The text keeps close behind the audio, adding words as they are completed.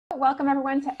welcome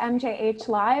everyone to MJH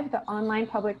Live, the online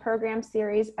public program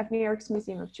series of New York's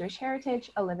Museum of Jewish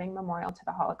Heritage, a living memorial to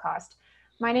the Holocaust.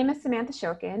 My name is Samantha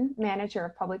Shokin, Manager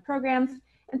of Public Programs,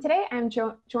 and today I'm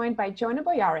joined by Jonah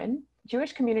Boyarin,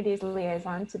 Jewish Communities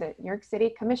Liaison to the New York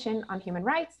City Commission on Human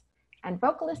Rights, and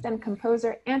vocalist and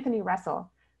composer Anthony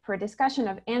Russell for a discussion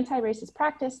of anti-racist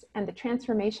practice and the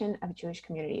transformation of Jewish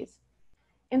communities.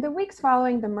 In the weeks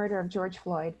following the murder of George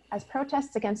Floyd, as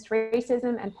protests against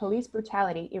racism and police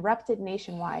brutality erupted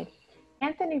nationwide,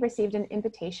 Anthony received an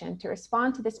invitation to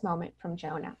respond to this moment from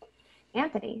Jonah.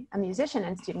 Anthony, a musician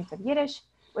and student of Yiddish,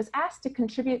 was asked to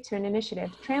contribute to an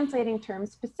initiative translating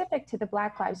terms specific to the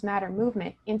Black Lives Matter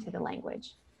movement into the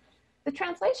language. The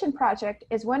translation project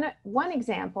is one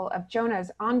example of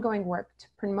Jonah's ongoing work to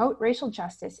promote racial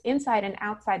justice inside and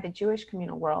outside the Jewish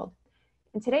communal world.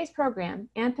 In today's program,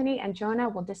 Anthony and Jonah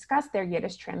will discuss their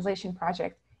Yiddish translation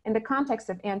project in the context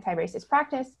of anti-racist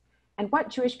practice and what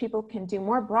Jewish people can do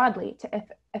more broadly to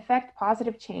effect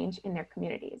positive change in their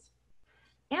communities.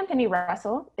 Anthony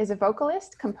Russell is a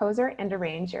vocalist, composer, and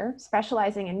arranger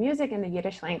specializing in music in the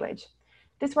Yiddish language.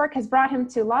 This work has brought him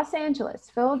to Los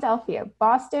Angeles, Philadelphia,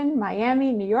 Boston,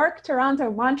 Miami, New York, Toronto,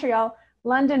 Montreal,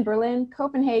 London, Berlin,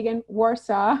 Copenhagen,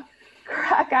 Warsaw,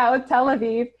 Krakow, Tel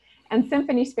Aviv, and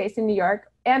Symphony Space in New York,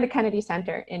 and the Kennedy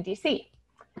Center in DC.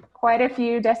 Quite a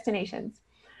few destinations.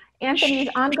 Anthony's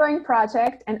ongoing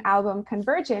project and album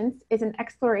Convergence is an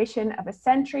exploration of a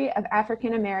century of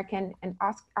African American and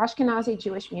Ashkenazi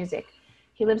Jewish music.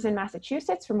 He lives in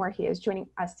Massachusetts, from where he is joining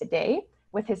us today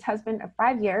with his husband of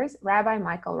 5 years, Rabbi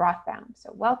Michael Rothbaum.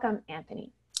 So welcome,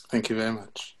 Anthony. Thank you very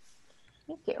much.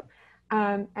 Thank you.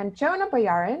 And Jonah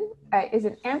Boyarin is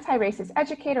an anti-racist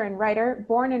educator and writer,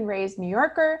 born and raised New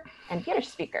Yorker and Yiddish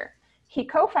speaker. He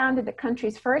co-founded the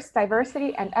country's first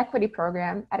diversity and equity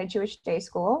program at a Jewish day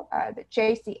school, the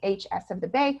JCHS of the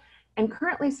Bay, and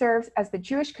currently serves as the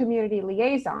Jewish Community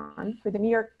Liaison for the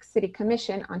New York City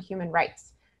Commission on Human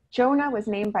Rights. Jonah was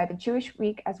named by the Jewish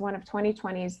Week as one of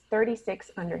 2020's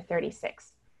 36 under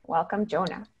 36. Welcome,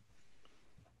 Jonah.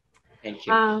 Thank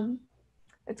you.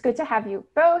 It's good to have you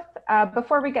both.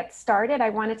 Before we get started, I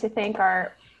wanted to thank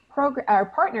our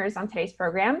partners on today's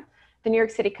program, the New York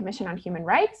City Commission on Human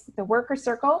Rights, the Worker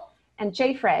Circle, and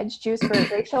JFREJ, Jews for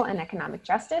Racial and Economic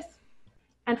Justice.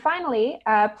 And finally,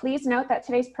 please note that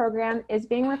today's program is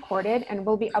being recorded and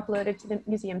will be uploaded to the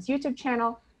museum's YouTube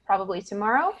channel, probably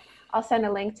tomorrow. I'll send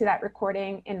a link to that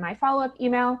recording in my follow-up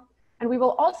email. And we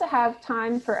will also have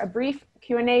time for a brief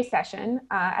Q&A session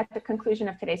at the conclusion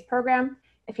of today's program.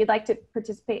 If you'd like to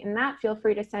participate in that, feel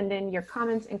free to send in your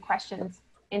comments and questions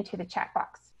into the chat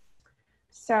box.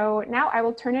 So now I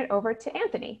will turn it over to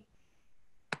Anthony.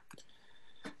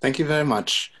 Thank you very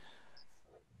much.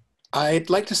 I'd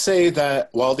like to say that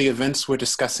while the events we're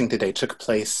discussing today took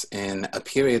place in a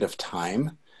period of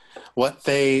time, what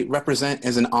they represent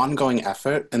is an ongoing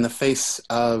effort in the face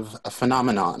of a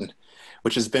phenomenon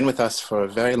which has been with us for a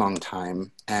very long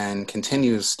time and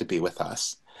continues to be with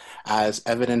us, as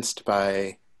evidenced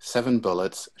by 7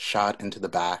 bullets shot into the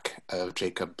back of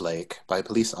Jacob Blake by a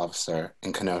police officer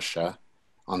in Kenosha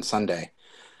on Sunday.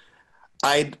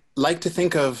 I'd like to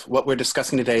think of what we're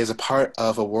discussing today as a part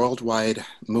of a worldwide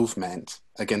movement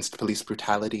against police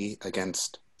brutality,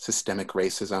 against systemic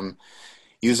racism,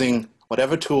 using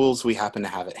whatever tools we happen to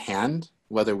have at hand,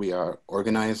 whether we are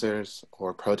organizers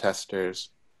or protesters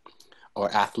or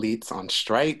athletes on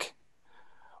strike,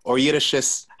 or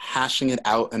Yiddishists hashing it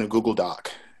out in a Google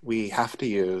Doc. We have to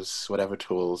use whatever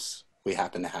tools we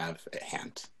happen to have at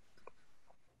hand.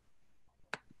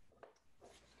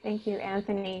 Thank you,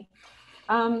 Anthony.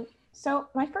 So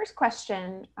my first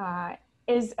question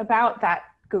is about that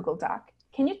Google Doc.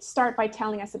 Can you start by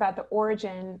telling us about the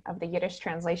origin of the Yiddish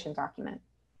translation document?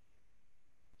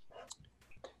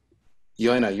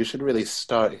 Yona, you should really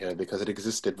start here because it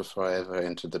existed before I ever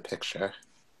entered the picture.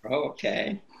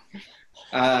 Okay.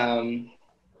 I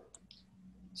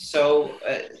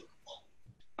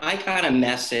got a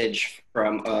message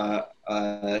from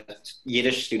a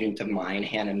Yiddish student of mine,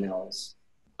 Hannah Mills,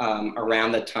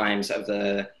 around the times of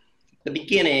the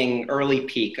beginning, early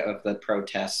peak of the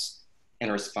protests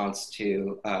in response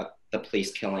to the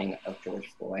police killing of George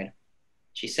Floyd.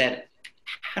 She said,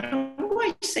 "How do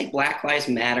I say Black Lives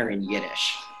Matter in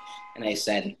Yiddish?" And I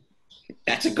said,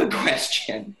 "That's a good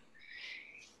question."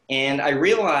 And I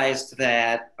realized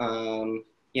that,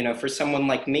 for someone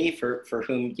like me, for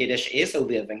whom Yiddish is a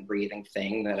living, breathing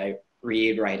thing that I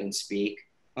read, write, and speak,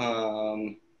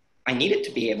 I needed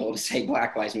to be able to say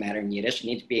Black Lives Matter in Yiddish. I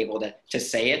need to be able to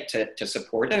say it, to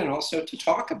support it, and also to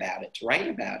talk about it, to write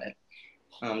about it,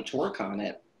 to work on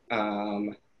it.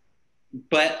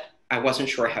 But I wasn't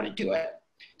sure how to do it.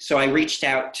 So I reached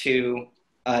out to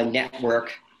a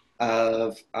network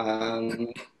of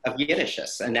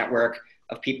Yiddishists, a network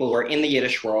of people who are in the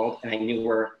Yiddish world and I knew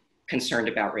were concerned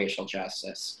about racial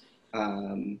justice.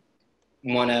 One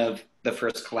of the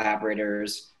first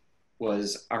collaborators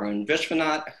was Arun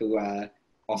Vishwanath, who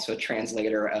also a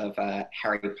translator of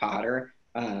Harry Potter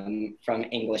from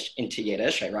English into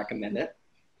Yiddish, I recommend it,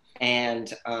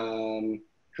 and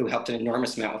who helped an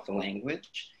enormous amount with the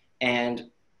language.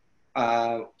 And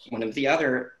one of the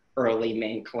other early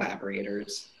main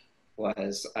collaborators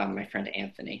was my friend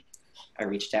Anthony. I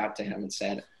reached out to him and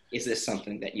said, is this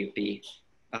something that you'd be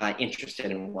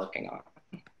interested in working on?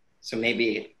 So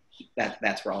maybe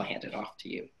that's where I'll hand it off to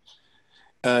you.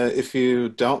 If you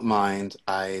don't mind,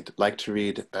 I'd like to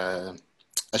read a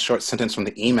short sentence from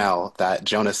the email that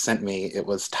Jonah sent me. It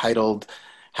was titled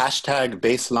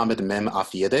 #BaseLamid Mem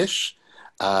auf Yiddish.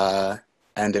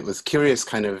 And it was curious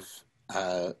kind of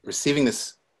receiving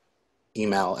this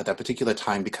email at that particular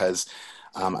time because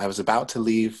I was about to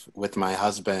leave with my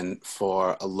husband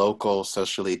for a local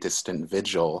socially distant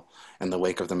vigil in the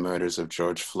wake of the murders of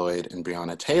George Floyd and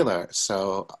Breonna Taylor.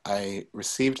 So I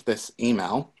received this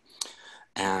email,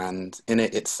 and in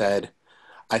it, it said,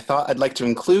 I thought I'd like to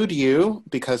include you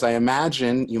because I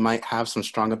imagine you might have some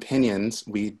strong opinions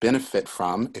we'd benefit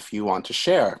from if you want to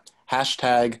share.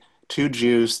 #2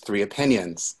 Jews, 3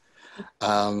 opinions.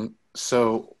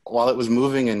 So while it was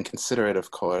moving and considerate,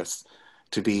 of course,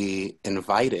 to be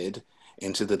invited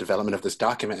into the development of this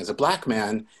document as a Black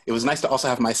man, it was nice to also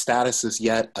have my status as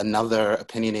yet another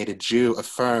opinionated Jew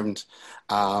affirmed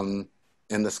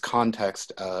in this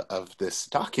context of this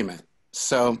document.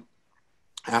 So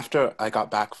after I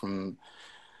got back from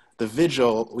the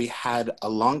vigil, we had a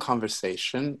long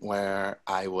conversation where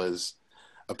I was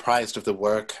apprised of the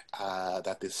work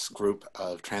that this group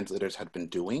of translators had been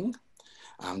doing,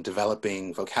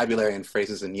 developing vocabulary and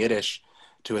phrases in Yiddish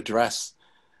to address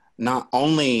not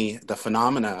only the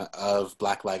phenomena of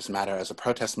Black Lives Matter as a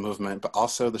protest movement, but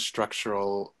also the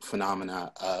structural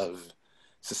phenomena of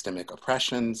systemic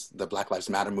oppressions the Black Lives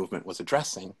Matter movement was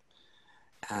addressing.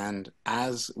 And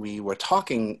as we were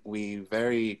talking, we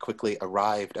very quickly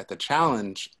arrived at the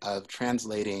challenge of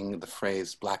translating the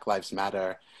phrase Black Lives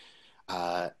Matter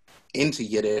into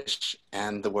Yiddish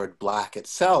and the word Black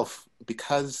itself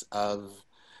because of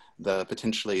the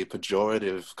potentially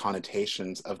pejorative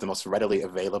connotations of the most readily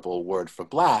available word for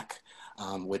Black,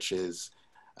 which is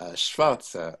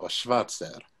shvartse or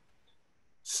shvartser.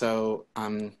 So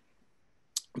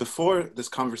before this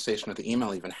conversation or the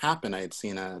email even happened, I had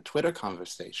seen a Twitter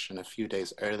conversation a few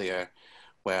days earlier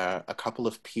where a couple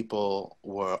of people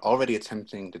were already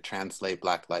attempting to translate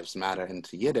Black Lives Matter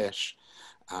into Yiddish,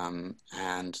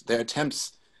 and their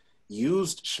attempts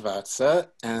used shvartse,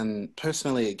 and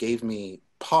personally it gave me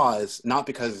pause, not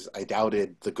because I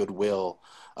doubted the goodwill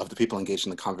of the people engaged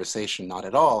in the conversation, not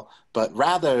at all, but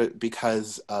rather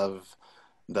because of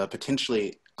the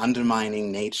potentially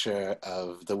undermining nature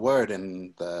of the word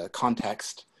in the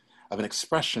context of an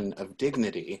expression of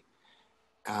dignity.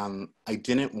 I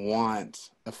didn't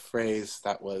want a phrase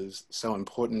that was so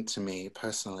important to me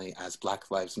personally as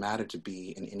Black Lives Matter to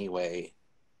be in any way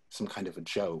some kind of a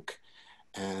joke.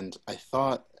 And I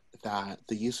thought that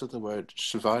the use of the word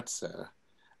shvartse,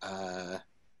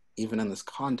 even in this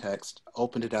context,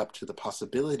 opened it up to the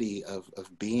possibility of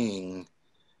being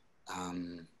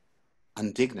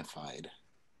undignified,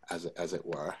 as it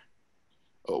were.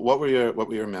 What were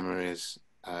your memories,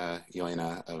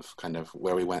 Yelena, of kind of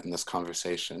where we went in this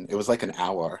conversation? It was like an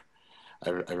hour, I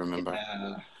remember.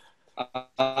 Yeah.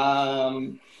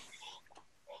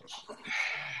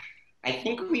 I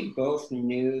think we both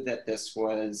knew that this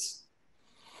was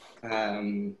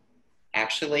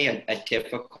actually a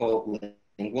difficult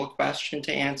lingual question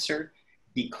to answer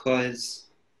because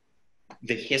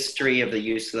the history of the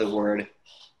use of the word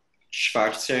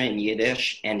shvartse in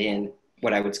Yiddish and in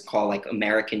what I would call like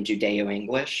American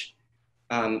Judeo-English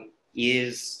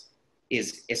is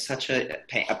such a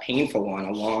painful one,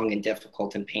 a long and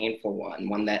difficult and painful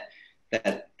one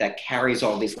that carries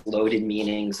all these loaded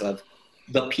meanings of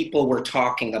the people we're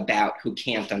talking about who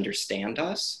can't understand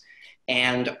us,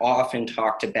 and often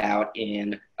talked about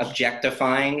in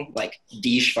objectifying, like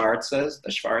the schwarzes,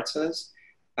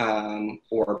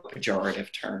 or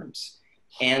pejorative terms.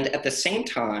 And at the same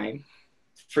time,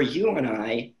 for you and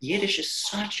I, Yiddish is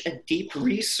such a deep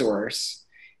resource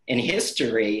in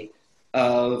history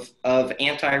of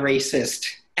anti-racist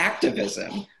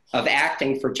activism, of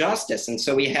acting for justice. And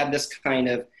so we had this kind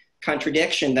of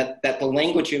contradiction that the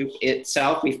language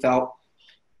itself, we felt,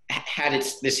 had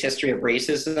this history of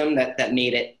racism that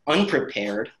made it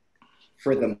unprepared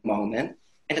for the moment.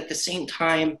 And at the same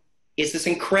time, is this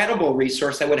incredible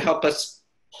resource that would help us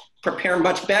prepare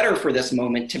much better for this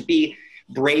moment, to be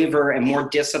braver and more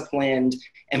disciplined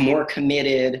and more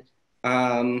committed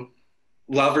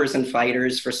lovers and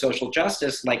fighters for social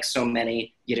justice, like so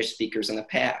many Yiddish speakers in the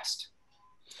past.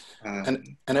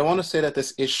 And I want to say that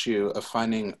this issue of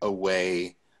finding a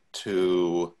way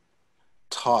to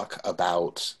talk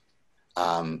about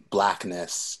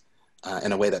Blackness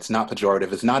in a way that's not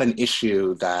pejorative is not an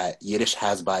issue that Yiddish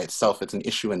has by itself. It's an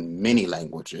issue in many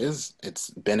languages.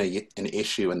 It's been an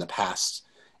issue in the past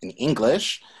in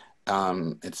English.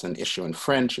 It's an issue in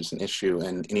French. It's an issue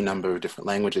in any number of different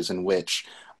languages in which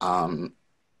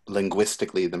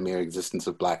linguistically the mere existence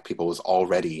of Black people was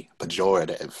already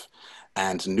pejorative.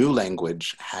 And new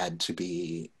language had to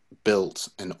be built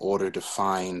in order to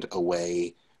find a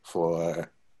way for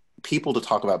people to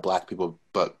talk about Black people,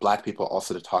 but Black people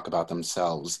also to talk about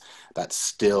themselves that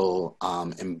still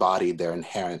embodied their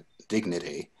inherent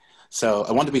dignity. So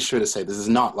I want to be sure to say this is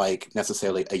not like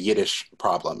necessarily a Yiddish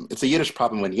problem. It's a Yiddish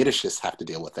problem when Yiddishists have to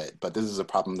deal with it, but this is a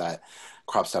problem that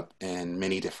crops up in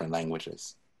many different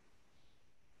languages.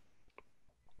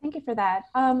 Thank you for that.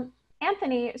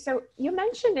 Anthony, so you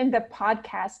mentioned in the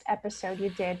podcast episode you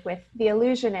did with The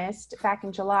Illusionist back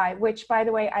in July, which, by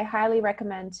the way, I highly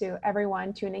recommend to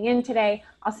everyone tuning in today.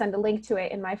 I'll send a link to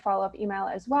it in my follow-up email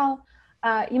as well.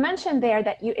 You mentioned there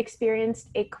that you experienced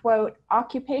a, quote,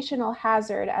 occupational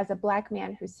hazard as a Black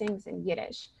man who sings in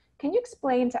Yiddish. Can you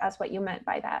explain to us what you meant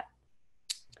by that?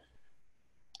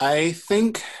 I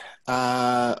think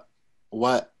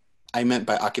what I meant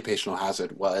by occupational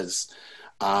hazard was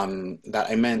that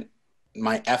I meant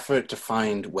my effort to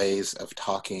find ways of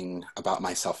talking about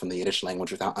myself in the Yiddish language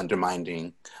without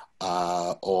undermining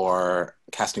or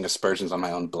casting aspersions on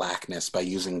my own Blackness by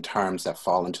using terms that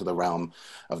fall into the realm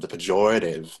of the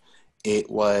pejorative.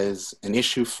 It was an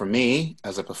issue for me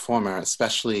as a performer,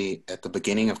 especially at the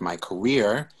beginning of my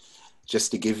career.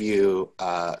 Just to give you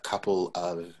a couple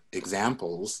of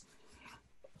examples,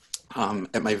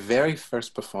 at my very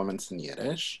first performance in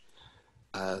Yiddish,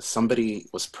 somebody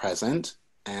was present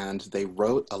and they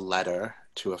wrote a letter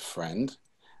to a friend,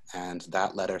 and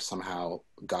that letter somehow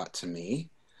got to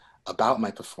me about my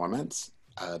performance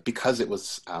because it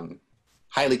was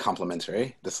highly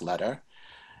complimentary, this letter.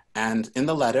 And in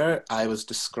the letter, I was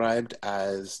described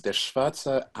as der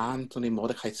shvartse Anthony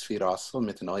Mordechai Tzvi Russell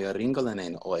mit neuer Ringel in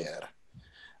ein Ohr.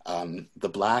 The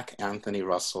Black Anthony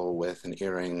Russell with an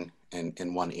earring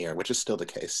in one ear, which is still the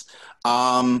case.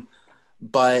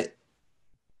 But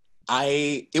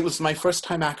it was my first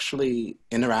time actually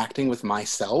interacting with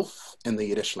myself in the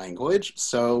Yiddish language.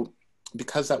 So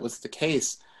because that was the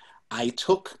case, I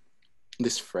took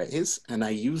this phrase and I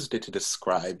used it to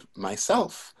describe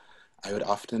myself. I would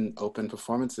often open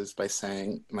performances by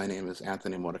saying, my name is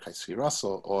Anthony Mordechai Tzvi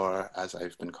Russell, or as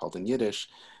I've been called in Yiddish,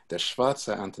 der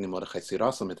shvartse Anthony Mordechai Tzvi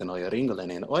Russell mit neuer Ringel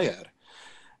in ein Ohr.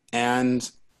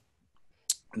 And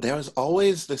there was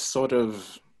always this sort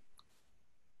of,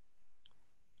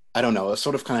 I don't know, a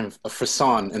sort of kind of a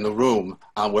frisson in the room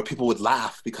where people would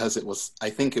laugh because I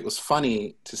think it was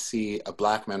funny to see a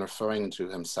Black man referring to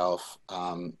himself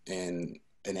in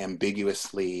an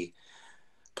ambiguously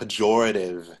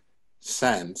pejorative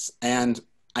sense. And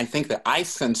I think that I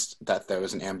sensed that there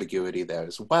was an ambiguity there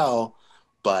as well,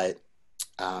 but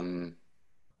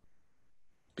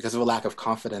because of a lack of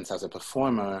confidence as a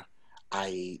performer,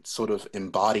 I sort of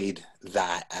embodied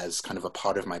that as kind of a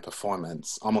part of my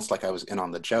performance, almost like I was in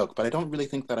on the joke, but I don't really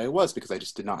think that I was because I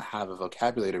just did not have a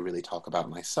vocabulary to really talk about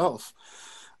myself.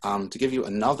 To give you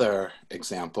another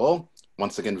example,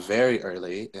 once again, very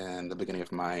early in the beginning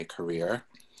of my career,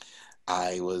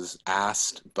 I was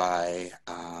asked by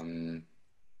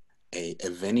a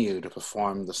venue to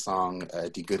perform the song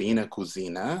Die Grüne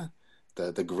Cousine,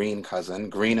 the green cousin,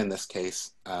 green in this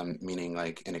case, meaning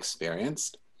like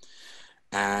inexperienced.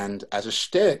 And as a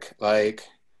shtick, like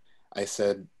I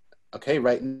said, okay,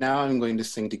 right now I'm going to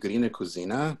sing Die Grüne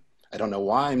Cousine. I don't know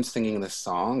why I'm singing this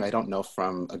song. I don't know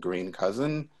from a green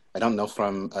cousin. I don't know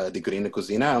from Die Grüne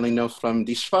Cousine. I only know from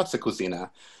Die Schwarze Cousine.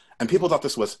 And people thought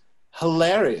this was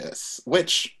hilarious,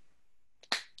 which,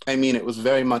 I mean, it was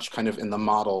very much kind of in the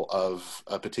model of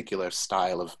a particular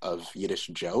style of Yiddish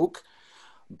joke,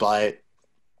 but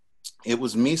it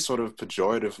was me sort of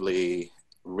pejoratively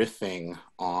riffing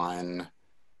on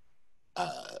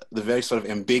the very sort of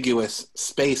ambiguous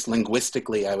space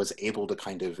linguistically I was able to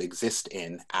kind of exist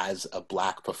in as a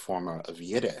Black performer of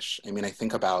Yiddish. I mean, I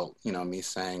think about, you know, me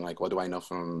saying like, what do I know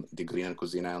from Die Grüne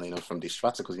Cousine? I only know from Die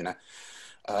Schwarze Cousine.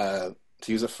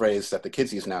 To use a phrase that the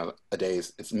kids use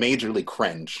nowadays, it's majorly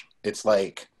cringe. It's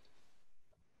like,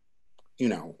 you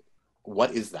know,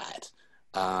 what is that?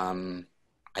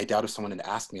 I doubt if someone had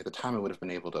asked me at the time, I would have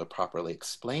been able to properly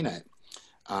explain it.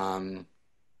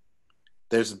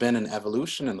 There's been an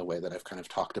evolution in the way that I've kind of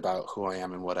talked about who I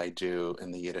am and what I do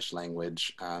in the Yiddish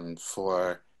language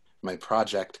for my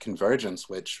project Convergence,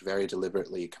 which very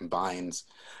deliberately combines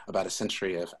about a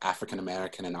century of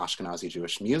African-American and Ashkenazi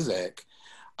Jewish music.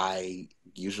 I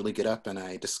usually get up and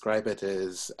I describe it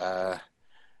as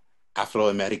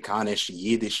Afroamerikaner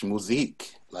Yiddish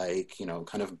Musik, like, you know,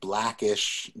 kind of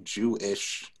Blackish,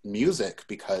 Jewish music,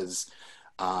 because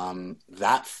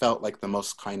that felt like the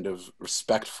most kind of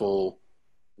respectful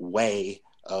way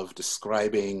of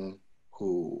describing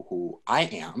who I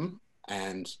am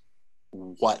and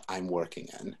what I'm working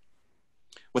in,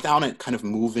 without it kind of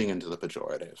moving into the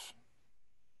pejorative.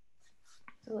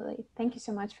 Absolutely. Thank you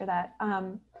so much for that.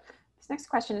 This next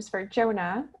question is for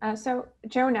Jonah. So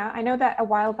Jonah, I know that a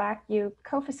while back you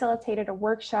co-facilitated a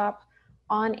workshop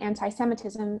on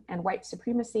anti-Semitism and white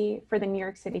supremacy for the New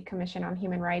York City Commission on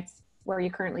Human Rights, where you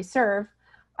currently serve.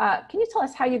 Can you tell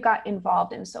us how you got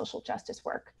involved in social justice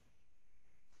work?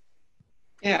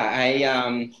 Yeah,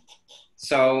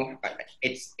 so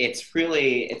it's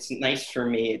nice for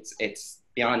me. It's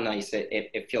beyond nice.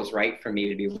 It feels right for me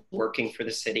to be working for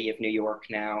the city of New York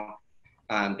now,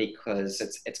 because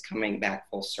it's coming back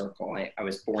full circle. I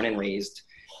was born and raised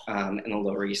in the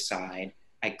Lower East Side.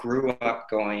 I grew up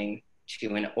going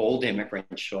to an old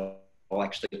immigrant shul,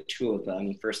 actually two of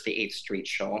them, first the 8th Street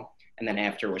shul, and then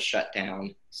after it was shut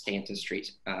down, Stanton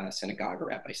Street Synagogue, or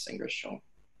Rabbi Singer's shul.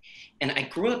 And I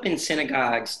grew up in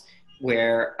synagogues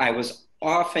where I was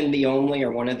often the only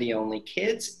or one of the only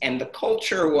kids, and the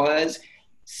culture was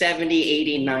 70,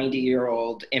 80,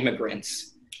 90-year-old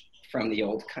immigrants from the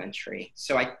old country.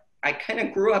 So I kind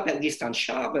of grew up, at least on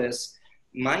Shabbos,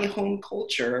 my home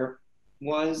culture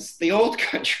was the old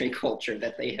country culture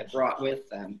that they had brought with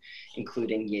them,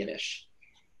 including Yiddish.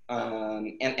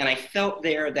 And I felt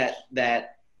there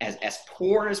that as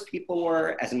poor as people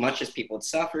were, as much as people had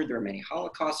suffered, there were many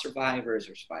Holocaust survivors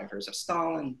or survivors of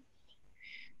Stalin.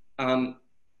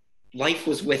 Life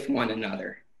was with one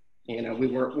another. You know, we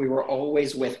were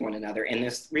always with one another in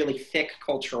this really thick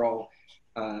cultural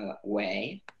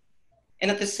way.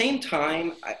 And at the same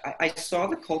time, I saw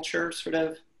the culture sort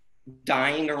of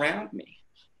dying around me.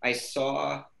 I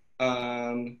saw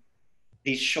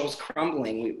these shows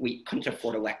crumbling. We couldn't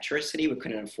afford electricity, we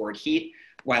couldn't afford heat,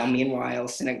 while meanwhile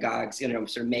synagogues, you know,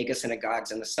 sort of mega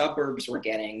synagogues in the suburbs were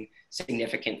getting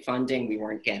significant funding. We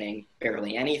weren't getting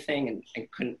barely anything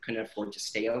and couldn't afford to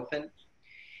stay open.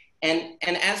 And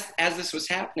as this was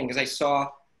happening, as I saw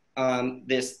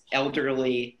this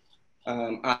elderly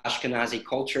Ashkenazi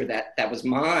culture that was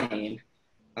mine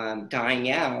dying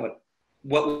out,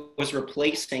 what was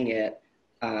replacing it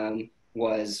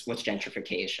was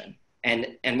gentrification.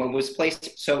 And what was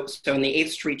placed, so in the 8th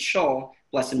Street shul,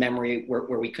 blessed memory,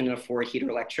 where we couldn't afford heat or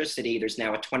electricity, there's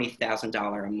now a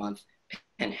 $20,000 a month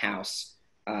penthouse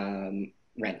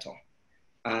rental.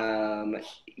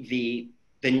 The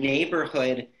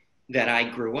neighborhood that I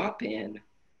grew up in,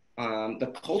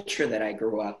 the culture that I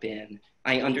grew up in,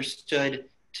 I understood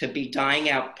to be dying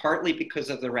out partly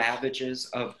because of the ravages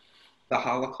of the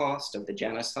Holocaust, of the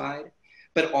genocide,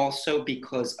 but also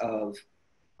because of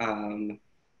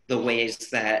the ways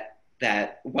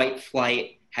that white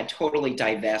flight had totally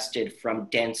divested from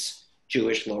dense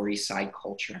Jewish Lower East Side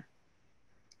culture.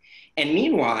 And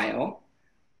meanwhile,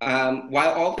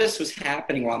 while all this was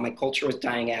happening, while my culture was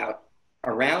dying out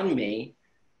around me,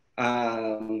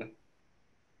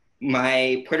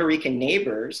 my Puerto Rican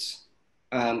neighbors,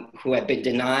 who had been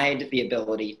denied the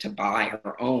ability to buy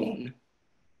or own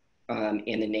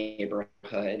in the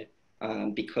neighborhood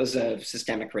because of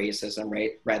systemic racism,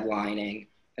 redlining,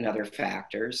 and other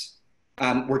factors,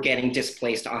 were getting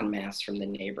displaced en masse from the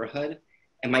neighborhood.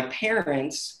 And my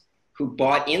parents, who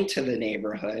bought into the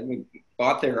neighborhood, we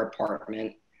bought their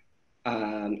apartment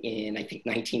in, I think,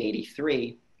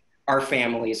 1983, our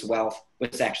family's wealth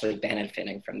was actually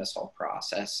benefiting from this whole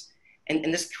process. And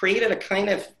this created a kind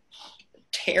of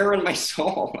tear in my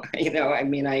soul. You know, I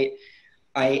mean,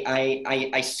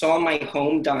 I saw my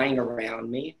home dying around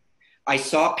me. I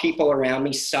saw people around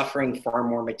me suffering far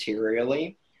more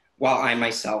materially, while I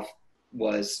myself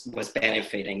was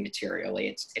benefiting materially.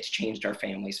 It's changed our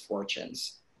family's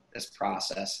fortunes, this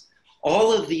process.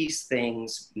 All of these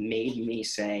things made me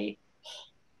say,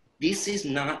 this is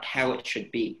not how it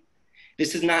should be.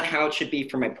 This is not how it should be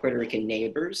for my Puerto Rican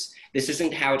neighbors. This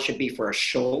isn't how it should be for our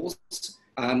shuls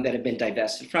that have been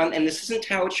divested from. And this isn't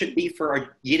how it should be for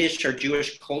our Yiddish or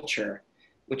Jewish culture,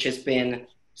 which has been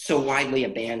so widely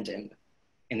abandoned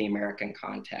in the American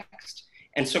context.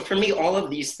 And so for me, all of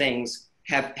these things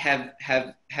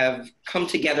have come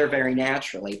together very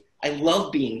naturally. I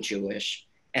love being Jewish,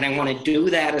 and I want to do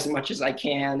that as much as I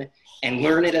can, and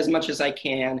learn it as much as I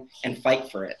can, and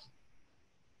fight for it.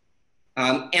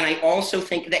 And I also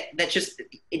think that just,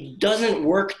 it doesn't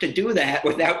work to do that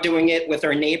without doing it with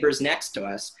our neighbors next to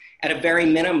us. At a very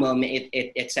minimum,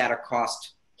 it's at a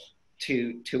cost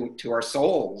to our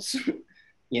souls.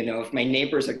 You know, if my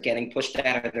neighbors are getting pushed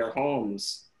out of their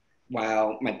homes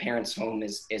while my parents' home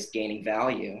is gaining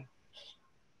value.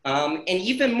 And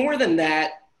even more than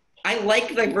that, I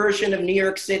like the version of New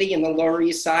York City and the Lower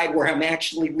East Side where I'm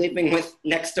actually living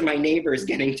next to my neighbors,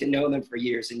 getting to know them for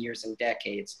years and years and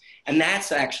decades. And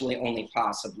that's actually only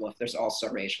possible if there's also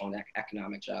racial and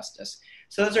economic justice.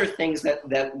 So those are things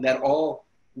that all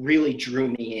really drew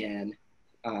me in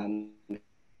to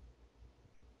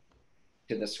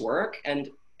this work. And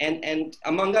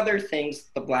among other things,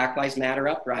 the Black Lives Matter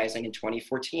uprising in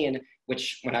 2014,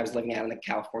 which when I was living out in the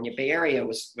California Bay Area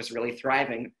was really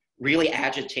thriving, really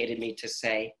agitated me to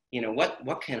say, you know,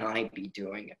 what can I be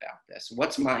doing about this?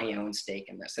 What's my own stake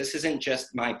in this? This isn't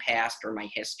just my past or my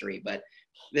history, but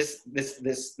this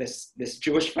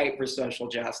Jewish fight for social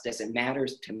justice, it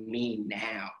matters to me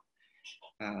now.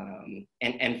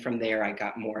 And from there, I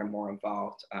got more and more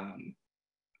involved,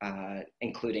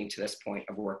 including to this point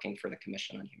of working for the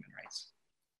Commission on Human Rights.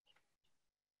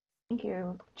 Thank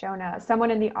you, Jonah.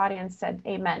 Someone in the audience said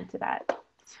amen to that.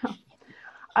 So.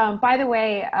 By the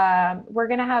way, we're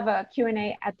going to have a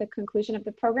Q&A at the conclusion of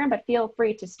the program, but feel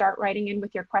free to start writing in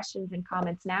with your questions and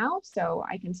comments now so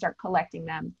I can start collecting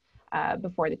them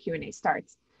before the Q&A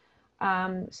starts.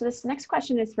 So this next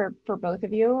question is for both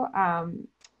of you.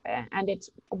 And it's,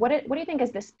 what do you think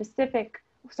is the specific,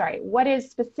 what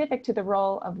is specific to the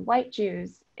role of white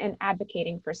Jews in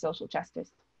advocating for social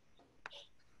justice?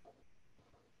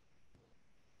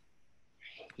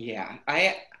 Yeah,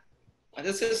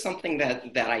 this is something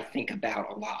that I think about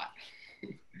a lot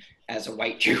as a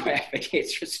white Jew who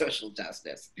advocates for social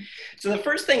justice. So the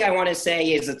first thing I want to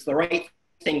say is it's the right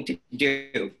thing to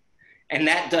do, and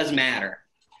that does matter.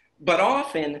 But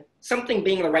often, something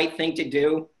being the right thing to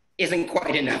do isn't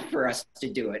quite enough for us to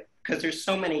do it, because there's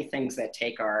so many things that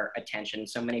take our attention,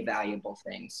 so many valuable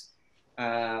things.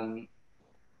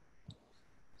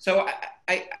 So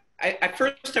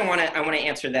first I want to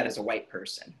answer that as a white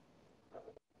person.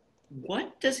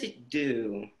 What does it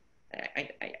do?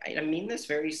 I mean this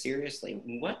very seriously.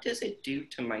 What does it do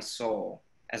to my soul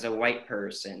as a white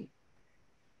person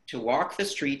to walk the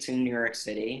streets in New York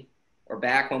City, or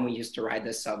back when we used to ride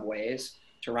the subways,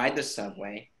 to ride the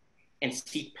subway and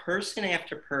see person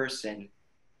after person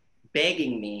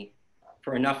begging me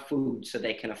for enough food so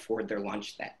they can afford their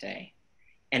lunch that day?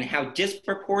 And how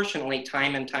disproportionately,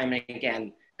 time and time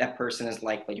again, that person is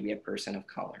likely to be a person of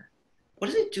color. What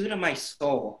does it do to my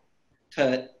soul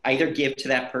to either give to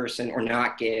that person or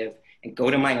not give, and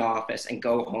go to my office and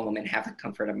go home and have the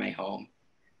comfort of my home?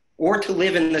 Or to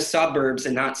live in the suburbs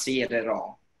and not see it at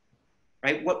all,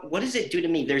 right? What does it do to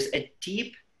me? There's a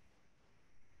deep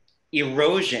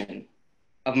erosion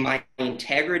of my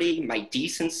integrity, my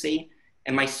decency,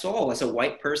 and my soul as a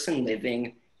white person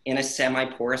living in a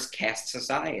semi-porous caste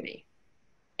society.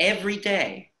 Every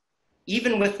day,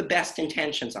 even with the best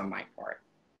intentions on my part.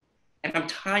 And I'm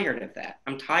tired of that.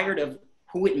 I'm tired of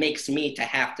who it makes me to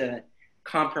have to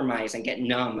compromise and get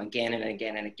numb again and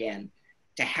again and again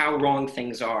to how wrong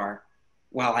things are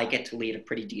while I get to lead a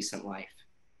pretty decent life.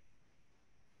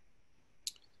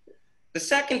 The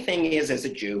second thing is, as a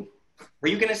Jew, were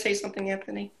you going to say something,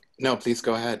 Anthony? No, please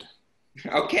go ahead.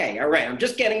 Okay, all right. I'm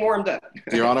just getting warmed up.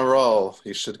 You're on a roll.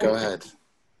 You should go ahead.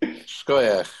 Go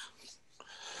ahead.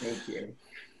 Thank you.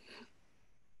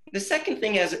 The second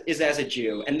thing is as a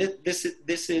Jew, and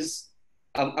this is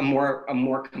a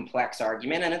more complex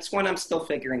argument, and it's one I'm still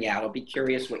figuring out. I'll be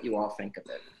curious what you all think of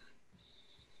it.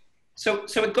 So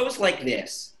it goes like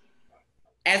this.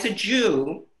 As a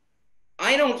Jew,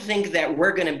 I don't think that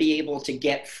we're going to be able to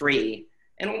get free.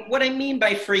 And what I mean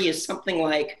by free is something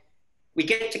like we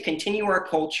get to continue our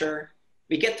culture,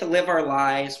 we get to live our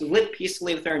lives, we live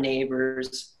peacefully with our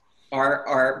neighbors,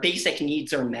 our basic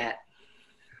needs are met.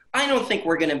 I don't think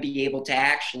we're going to be able to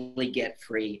actually get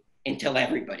free until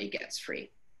everybody gets free.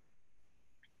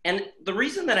 And the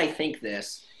reason that I think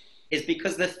this is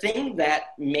because the thing that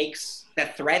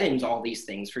threatens all these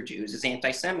things for Jews is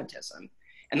anti-Semitism.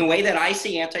 And the way that I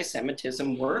see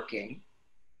anti-Semitism working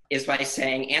is by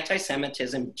saying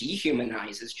anti-Semitism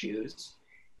dehumanizes Jews,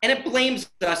 and it blames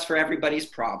us for everybody's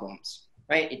problems,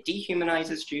 right? It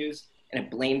dehumanizes Jews, and it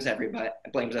blames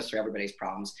us for everybody's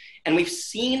problems. And we've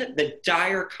seen the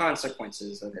dire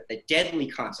consequences of it, the deadly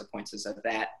consequences of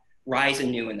that rise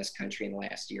anew in this country in the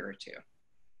last year or two.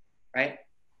 right?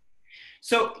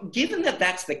 So given that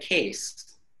that's the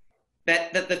case,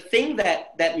 that the thing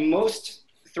that most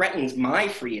threatens my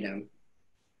freedom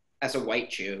as a white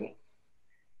Jew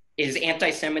is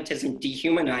anti-Semitism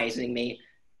dehumanizing me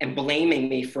and blaming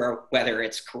me for whether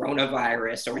it's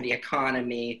coronavirus or the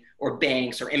economy or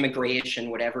banks or immigration,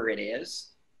 whatever it is.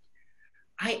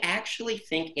 I actually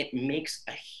think it makes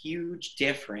a huge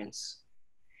difference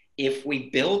if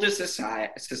we build a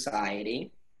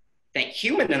society that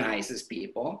humanizes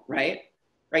people, right?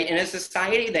 Right, in a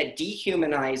society that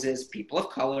dehumanizes people of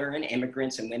color and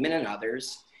immigrants and women and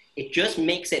others, it just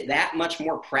makes it that much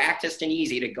more practiced and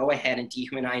easy to go ahead and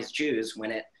dehumanize Jews when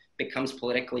it becomes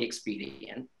politically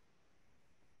expedient.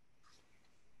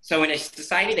 So in a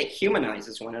society that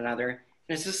humanizes one another,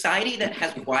 in a society that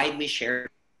has widely shared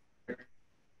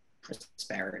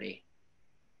prosperity,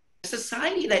 a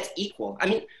society that's equal. I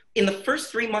mean, in the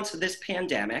first 3 months of this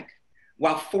pandemic,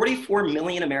 while 44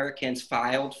 million Americans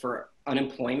filed for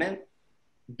unemployment,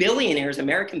 billionaires,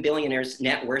 American billionaires'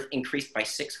 net worth increased by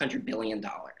 $600 billion.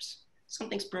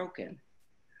 Something's broken.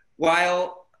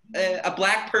 While a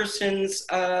Black person's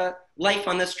life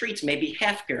on the streets may be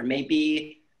hefker, may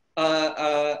be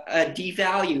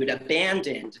devalued,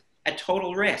 abandoned, at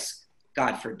total risk,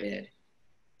 God forbid.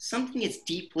 Something is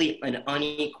deeply and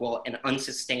unequal and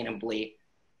unsustainably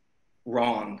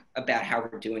wrong about how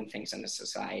we're doing things in the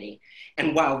society.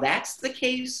 And while that's the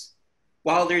case,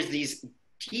 while there's these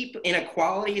deep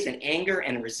inequalities and anger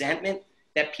and resentment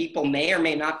that people may or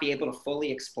may not be able to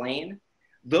fully explain,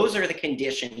 those are the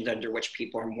conditions under which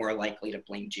people are more likely to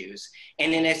blame Jews.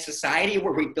 And in a society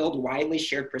where we build widely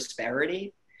shared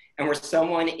prosperity and where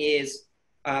someone is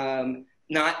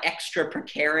not extra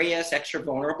precarious, extra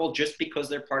vulnerable just because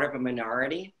they're part of a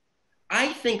minority,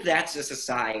 I think that's a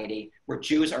society where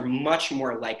Jews are much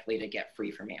more likely to get free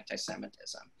from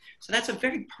anti-Semitism. So that's a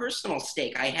very personal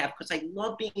stake I have because I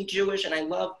love being Jewish and I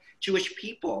love Jewish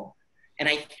people. And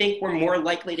I think we're more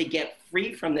likely to get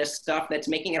free from this stuff that's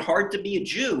making it hard to be a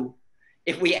Jew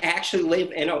if we actually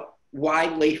live in a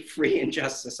widely free and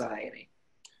just society.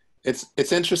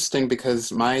 It's interesting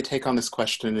because my take on this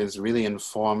question is really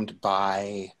informed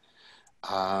by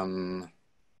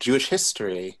Jewish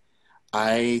history.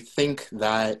 I think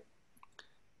that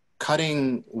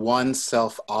cutting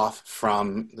oneself off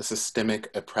from the systemic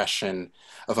oppression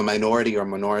of a minority or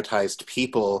minoritized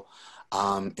people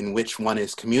in which one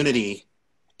is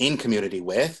in community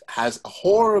with has a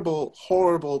horrible,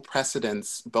 horrible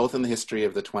precedence, both in the history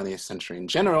of the 20th century in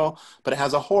general, but it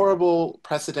has a horrible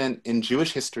precedent in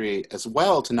Jewish history as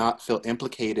well to not feel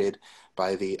implicated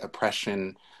by the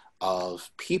oppression of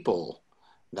people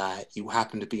that you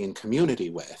happen to be in community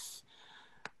with.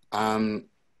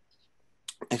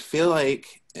 I feel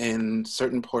like in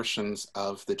certain portions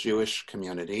of the Jewish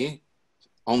community,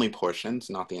 only portions,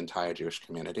 not the entire Jewish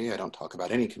community. I don't talk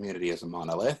about any community as a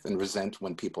monolith and resent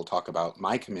when people talk about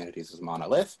my communities as a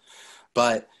monolith.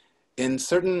 But in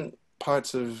certain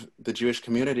parts of the Jewish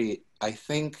community, I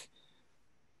think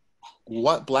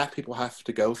what Black people have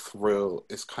to go through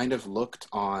is kind of looked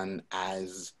on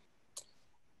as,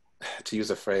 to use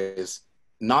a phrase,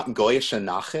 not goyishe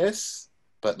nachis,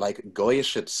 but like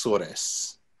goyishe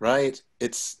tsuris, right?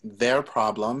 It's their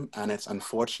problem and it's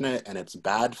unfortunate and it's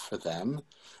bad for them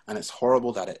and it's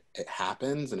horrible that it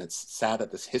happens and it's sad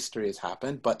that this history has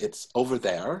happened, but it's over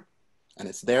there and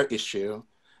it's their issue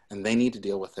and they need to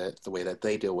deal with it the way that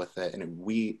they deal with it. And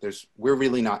we're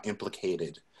really not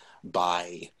implicated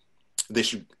by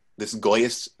this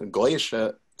goyish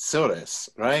tsuris,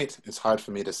 right? It's hard for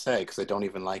me to say because I don't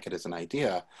even like it as an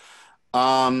idea.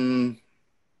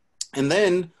 And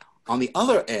then on the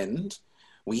other end,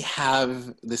 we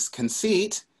have this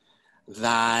conceit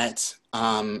that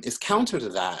is counter to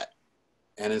that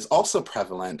and is also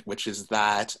prevalent, which is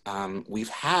that we've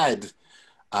had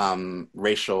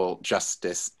racial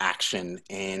justice action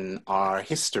in our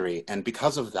history. And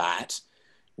because of that,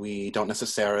 we don't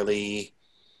necessarily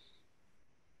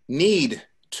need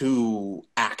to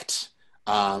act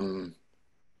on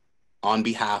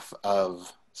behalf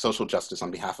of social justice,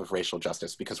 on behalf of racial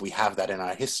justice, because we have that in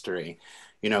our history.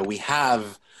 You know, we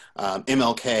have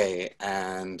MLK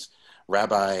and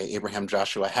Rabbi Abraham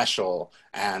Joshua Heschel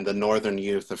and the Northern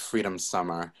Youth of Freedom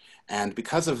Summer. And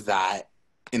because of that,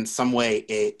 in some way,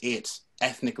 it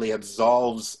ethnically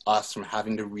absolves us from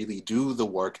having to really do the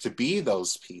work to be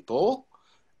those people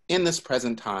in this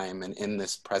present time and in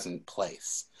this present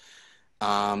place.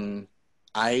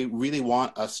 I really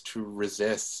want us to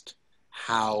resist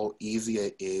how easy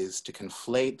it is to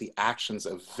conflate the actions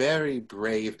of very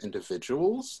brave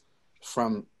individuals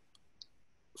from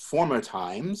former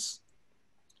times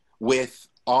with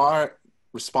our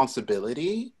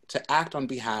responsibility to act on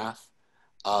behalf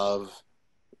of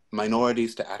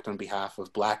minorities, to act on behalf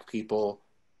of Black people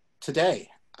today.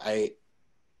 I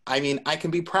mean, I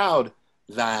can be proud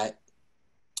that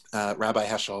Rabbi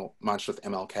Heschel marched with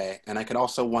MLK, and I could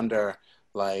also wonder,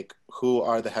 like, who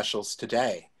are the Heschels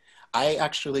today? I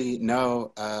actually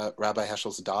know Rabbi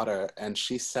Heschel's daughter, and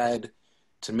she said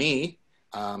to me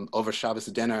over Shabbos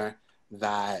dinner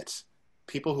that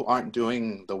people who aren't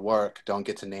doing the work don't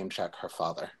get to name check her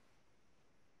father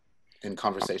in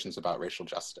conversations about racial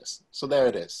justice. So there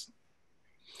it is.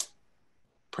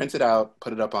 Print it out,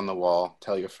 put it up on the wall,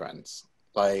 tell your friends.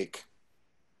 Like,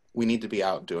 we need to be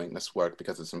out doing this work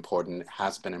because it's important, it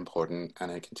has been important,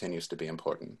 and it continues to be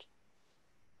important.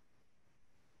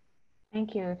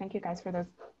 Thank you. Thank you guys for those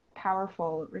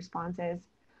powerful responses.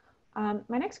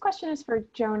 My next question is for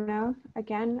Jonah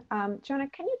again. Jonah,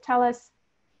 can you tell us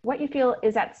what you feel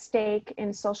is at stake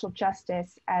in social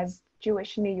justice as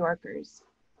Jewish New Yorkers?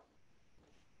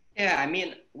 Yeah, I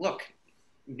mean, look,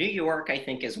 New York, I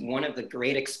think, is one of the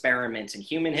great experiments in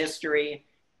human history,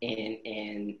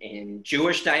 in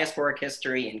Jewish diasporic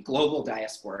history, in global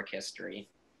diasporic history,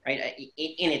 right?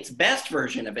 In its best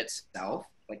version of itself,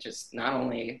 which is not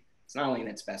only in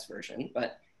its best version,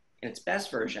 but in its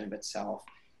best version of itself,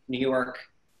 New York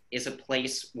is a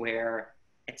place where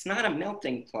it's not a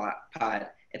melting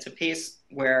pot. It's a place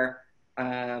where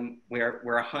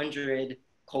 100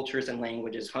 cultures and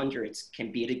languages, hundreds,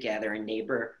 can be together and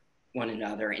neighbor one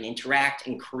another and interact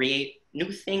and create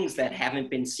new things that haven't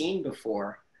been seen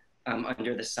before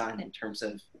under the sun in terms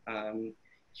of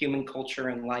human culture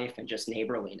and life and just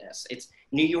neighborliness.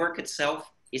 New York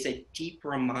itself is a deep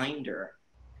reminder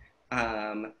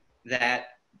that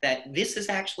this is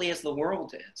actually as the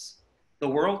world is. The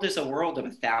world is a world of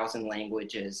 1,000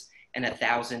 languages and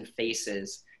 1,000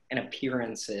 faces and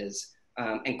appearances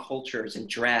and cultures and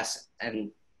dress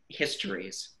and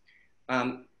histories.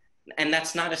 And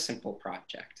that's not a simple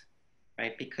project,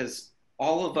 right? Because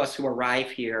all of us who arrive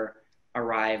here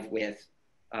arrive with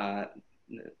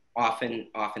often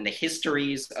the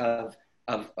histories of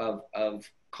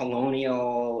colonial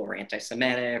or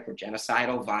anti-Semitic or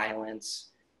genocidal violence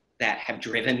that have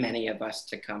driven many of us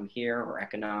to come here, or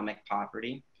economic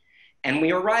poverty. And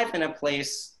we arrive in a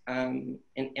place, in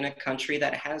a country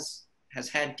that has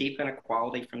had deep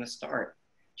inequality from the start,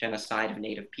 genocide of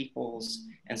Native peoples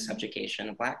and subjugation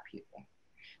of Black people.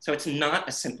 So it's not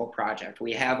a simple project.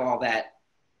 We have all that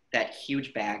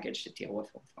huge baggage to deal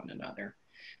with one another.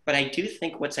 But I do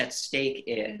think what's at stake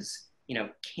is,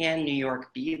 can New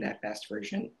York be that best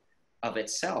version of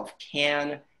itself?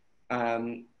 Can,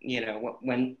 when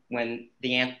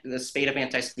the spate of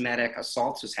anti-Semitic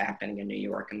assaults was happening in New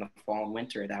York in the fall and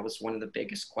winter, that was one of the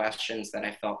biggest questions that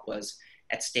I felt was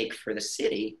at stake for the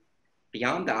city,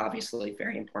 beyond the obviously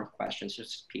very important questions,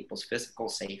 just people's physical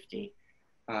safety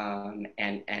and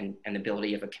the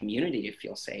ability of a community to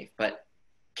feel safe. But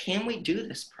can we do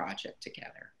this project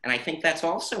together? And I think that's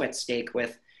also at stake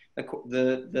with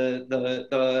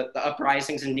the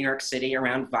uprisings in New York City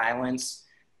around violence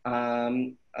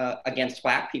against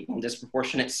Black people and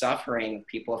disproportionate suffering of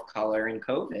people of color in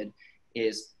COVID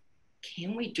is,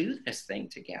 can we do this thing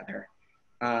together?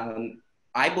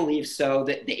 I believe so.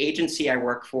 That the agency I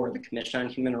work for, the Commission on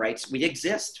Human Rights, we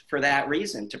exist for that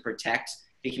reason, to protect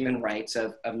the human rights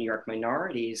of New York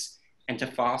minorities and to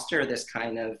foster this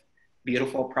kind of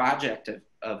beautiful project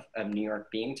of New York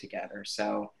being together.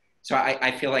 So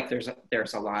I feel like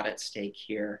there's a lot at stake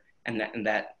here, and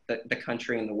that the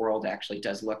country and the world actually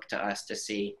does look to us to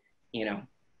see, can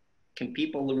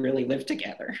people really live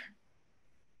together?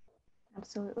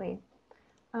 Absolutely.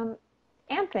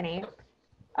 Anthony,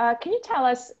 can you tell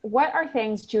us what are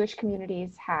things Jewish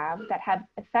communities have that have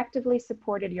effectively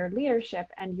supported your leadership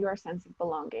and your sense of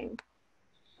belonging?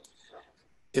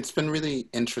 It's been really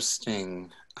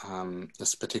interesting,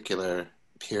 this particular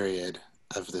period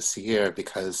of this year,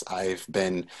 because I've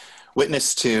been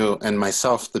witness to, and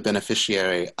myself the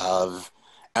beneficiary of,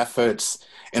 efforts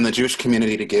in the Jewish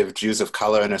community to give Jews of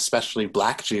color, and especially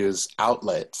Black Jews,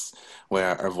 outlets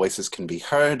where our voices can be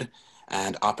heard,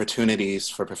 and opportunities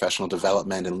for professional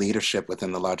development and leadership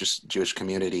within the largest Jewish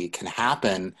community can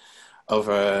happen.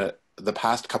 Over the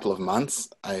past couple of months,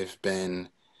 I've been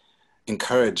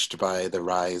encouraged by the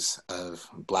rise of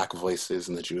Black voices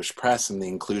in the Jewish press and the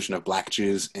inclusion of Black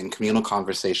Jews in communal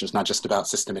conversations, not just about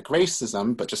systemic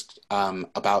racism, but just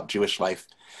about Jewish life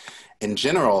in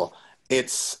general.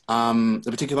 It's the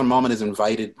particular moment has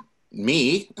invited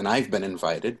me, and I've been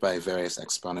invited by various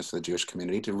exponents of the Jewish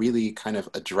community, to really kind of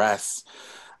address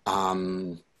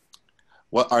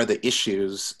what are the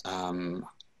issues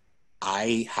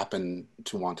I happen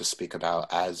to want to speak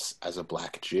about as a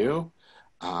Black Jew.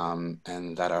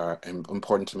 and that are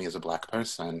important to me as a Black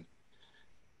person.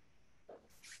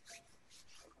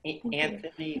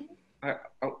 Anthony,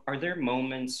 are there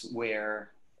moments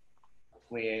where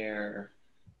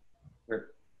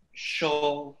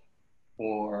shul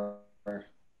or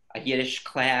a Yiddish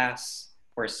class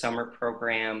or a summer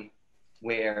program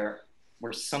where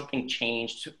something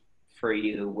changed for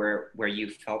you, where you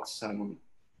felt some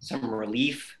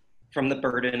relief from the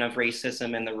burden of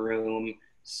racism in the room,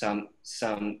 some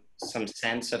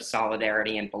sense of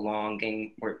solidarity and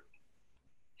belonging? Where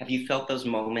have you felt those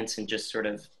moments in just sort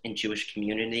of in Jewish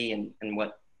community, and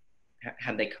what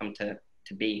have they come to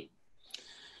be?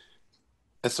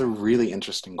 That's a really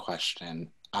interesting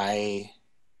question. I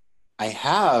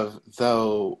have,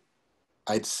 though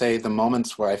I'd say the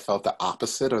moments where I felt the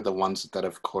opposite are the ones that,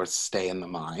 of course, stay in the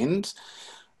mind.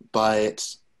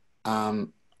 But I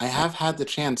have had the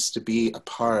chance to be a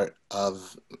part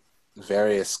of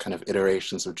various kind of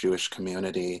iterations of Jewish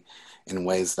community in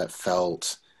ways that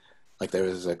felt like there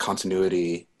was a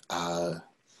continuity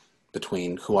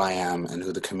between who I am and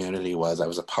who the community was. I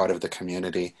was a part of the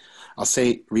community. I'll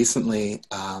say recently,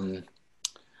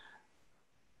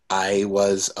 I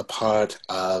was a part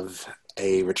of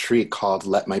a retreat called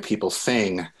Let My People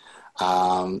Sing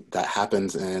that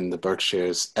happens in the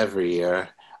Berkshires every year.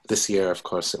 This year, of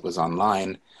course, it was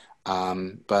online.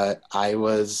 But I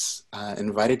was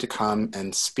invited to come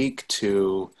and speak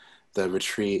to the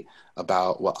retreat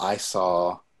about what I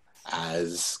saw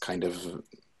as kind of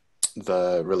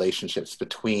the relationships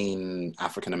between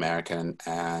African American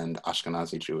and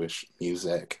Ashkenazi Jewish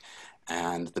music.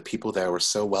 And the people there were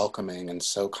so welcoming and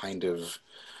so kind of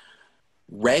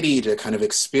ready to kind of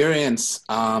experience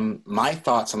my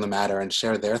thoughts on the matter and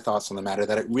share their thoughts on the matter,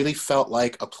 that it really felt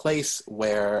like a place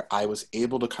where I was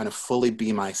able to kind of fully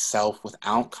be myself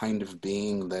without kind of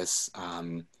being this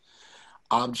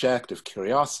object of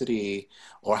curiosity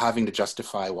or having to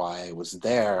justify why I was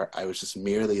there. I was just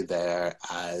merely there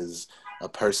as a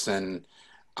person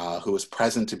who was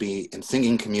present to be in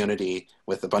singing community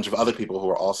with a bunch of other people who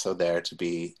were also there to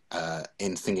be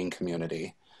in singing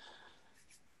community.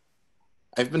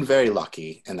 I've been very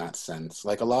lucky in that sense.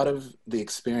 Like, a lot of the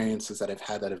experiences that I've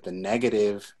had that have been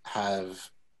negative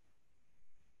have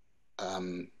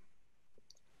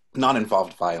not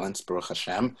involved violence, Baruch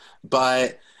Hashem,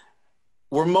 but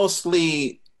were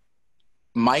mostly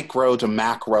micro to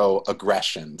macro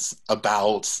aggressions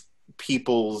about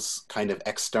people's kind of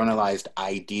externalized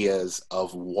ideas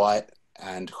of what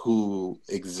and who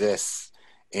exists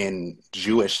in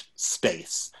Jewish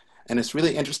space. And it's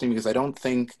really interesting because I don't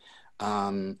think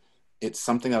it's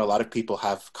something that a lot of people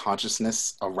have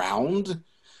consciousness around.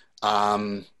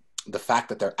 The fact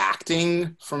that they're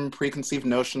acting from preconceived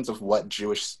notions of what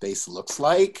Jewish space looks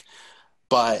like.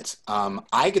 But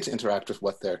I get to interact with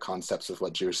what their concepts of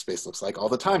what Jewish space looks like all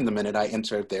the time the minute I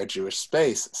enter their Jewish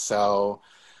space. So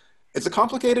it's a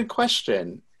complicated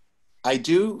question. I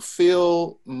do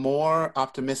feel more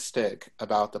optimistic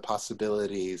about the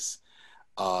possibilities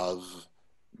of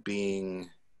being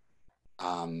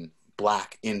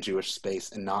Black in Jewish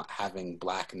space and not having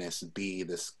Blackness be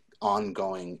this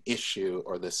ongoing issue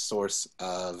or this source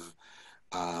of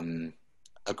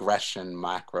aggression,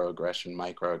 macroaggression,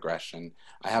 microaggression.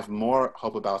 I have more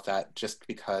hope about that just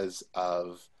because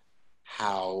of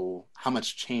how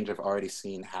much change I've already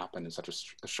seen happen in such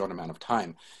a short amount of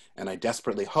time. And I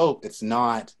desperately hope it's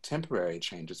not temporary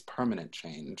change, it's permanent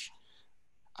change.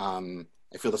 I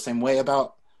feel the same way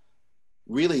about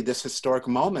really this historic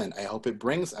moment. I hope it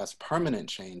brings us permanent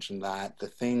change, and that the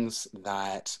things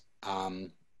that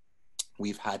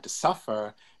we've had to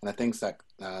suffer and the things that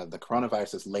the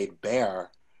coronavirus has laid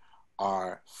bare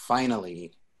are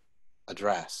finally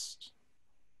addressed.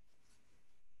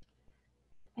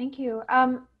 Thank you.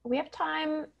 We have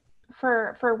time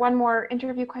for one more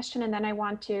interview question, and then I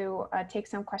want to take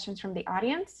some questions from the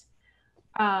audience.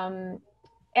 And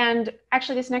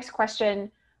actually, this next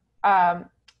question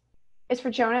is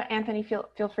for Jonah. Anthony,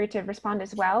 feel free to respond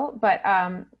as well. But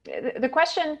the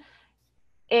question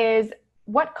is,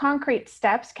 what concrete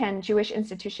steps can Jewish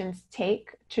institutions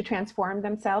take to transform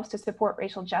themselves to support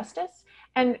racial justice?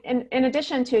 And in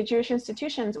addition to Jewish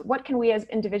institutions, what can we as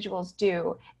individuals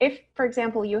do? If, for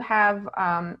example, you have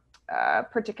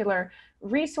particular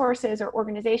resources or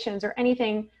organizations or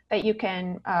anything that you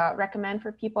can recommend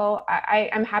for people,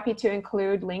 I'm happy to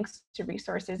include links to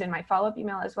resources in my follow-up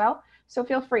email as well. So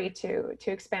feel free to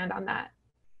expand on that.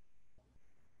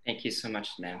 Thank you so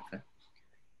much, Samantha.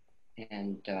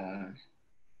 And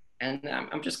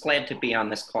I'm just glad to be on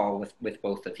this call with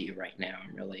both of you right now.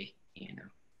 I'm really,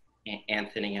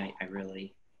 Anthony, I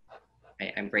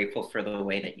I'm grateful for the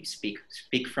way that you speak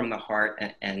from the heart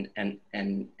and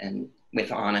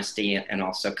with honesty and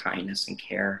also kindness and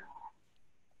care.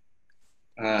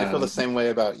 I feel the same way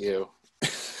about you.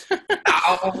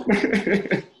 Ow.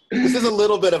 This is a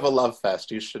little bit of a love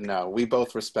fest, you should know. We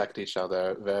both respect each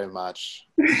other very much.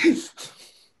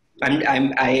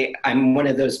 I'm one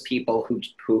of those people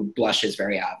who blushes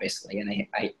very obviously, and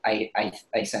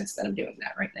I sense that I'm doing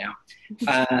that right now.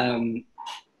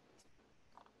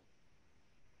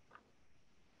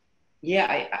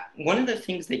 Yeah, one of the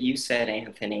things that you said,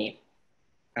 Anthony,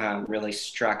 really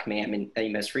struck me. I mean, that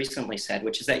you most recently said,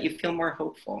 which is that you feel more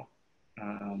hopeful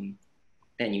than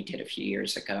you did a few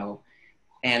years ago.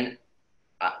 And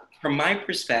from my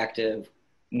perspective,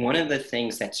 one of the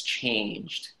things that's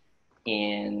changed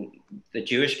in the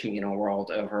Jewish communal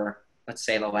world over, let's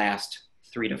say, the last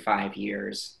 3 to 5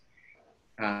 years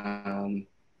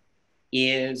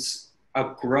is a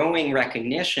growing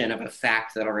recognition of a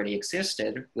fact that already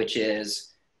existed, which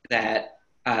is that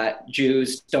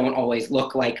Jews don't always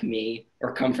look like me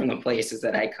or come from the places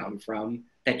that I come from,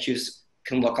 that Jews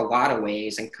can look a lot of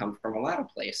ways and come from a lot of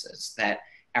places, that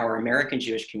our American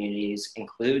Jewish communities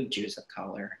include Jews of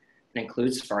color and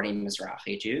include Sephardi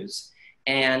Mizrahi Jews,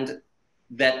 and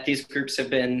that these groups have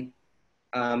been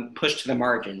pushed to the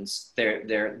margins.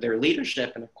 Their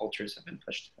leadership and their cultures have been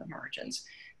pushed to the margins.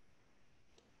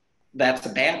 That's a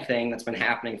bad thing that's been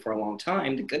happening for a long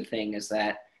time. The good thing is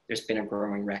that there's been a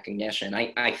growing recognition.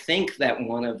 I think that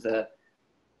one of the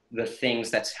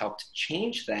things that's helped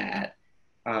change that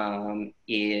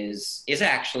is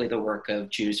actually the work of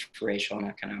Jews for Racial and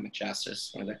Economic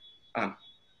Justice, one of the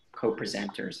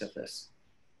co-presenters of this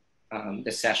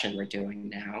session we're doing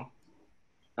now,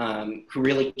 who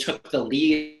really took the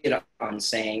lead on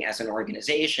saying, as an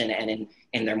organization and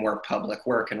in their more public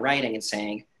work and writing, and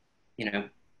saying,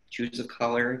 Jews of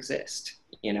color exist,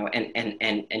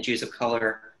 and Jews of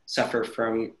color suffer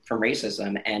from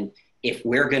racism. And if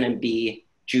we're going to be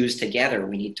Jews together,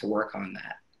 we need to work on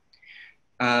that.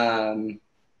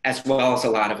 As well as a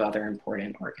lot of other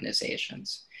important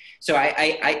organizations. So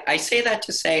I say that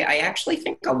to say, I actually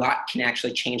think a lot can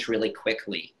actually change really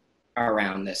quickly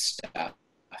around this stuff.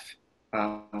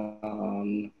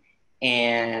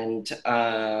 In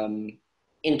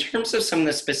terms of some of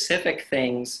the specific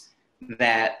things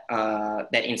that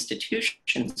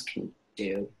institutions can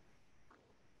do,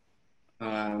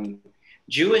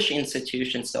 Jewish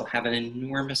institutions still have an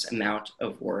enormous amount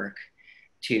of work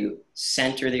to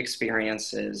center the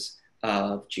experiences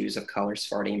of Jews of color,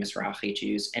 Sephardi Mizrahi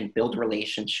Jews, and build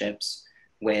relationships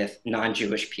with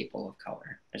non-Jewish people of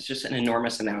color. There's just an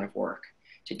enormous amount of work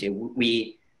to do.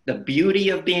 The beauty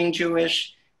of being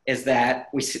Jewish is that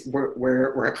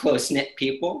we're a close-knit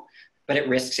people, but it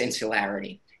risks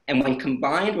insularity. And when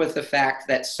combined with the fact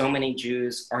that so many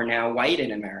Jews are now white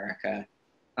in America,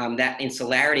 that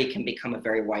insularity can become a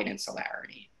very white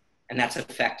insularity. And that's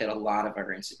affected a lot of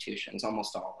our institutions,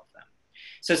 almost all of them.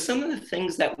 So some of the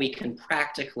things that we can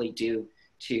practically do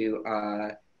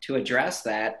to address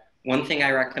that, one thing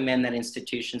I recommend that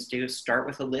institutions do is start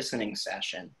with a listening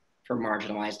session for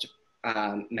marginalized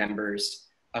members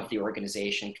of the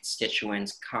organization,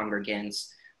 constituents, congregants,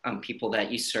 people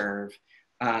that you serve,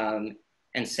 and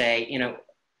say,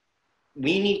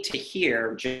 we need to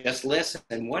hear, just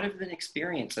listen, what have the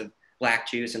experience of Black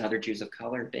Jews and other Jews of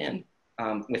color been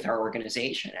with our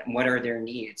organization, and what are their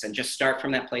needs? And just start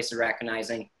from that place of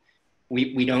recognizing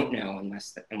we don't know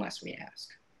unless we ask.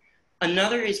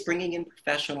 Another is bringing in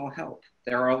professional help.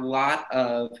 There are a lot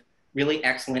of really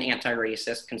excellent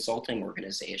anti-racist consulting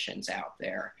organizations out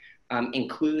there,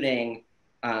 including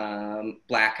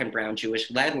Black and brown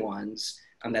Jewish-led ones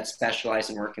that specialize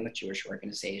in working with Jewish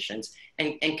organizations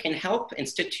and can help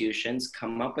institutions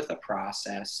come up with a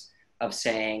process of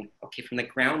saying, okay, from the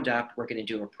ground up, we're going to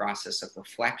do a process of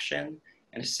reflection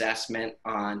and assessment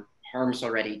on harms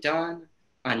already done,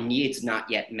 on needs not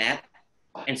yet met,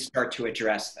 and start to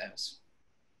address those.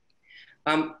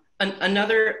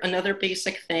 Another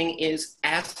basic thing is,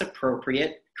 as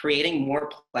appropriate, creating more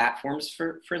platforms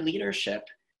for leadership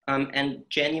and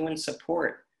genuine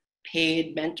support,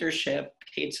 paid mentorship,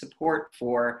 paid support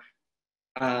for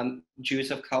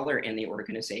Jews of color in the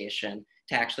organization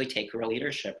to actually take real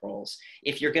leadership roles.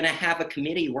 If you're going to have a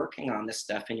committee working on this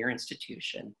stuff in your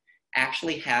institution,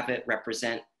 actually have it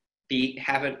represent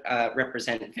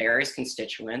various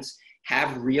constituents,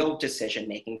 have real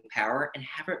decision-making power, and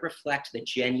have it reflect the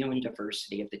genuine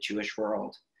diversity of the Jewish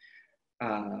world,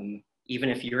 even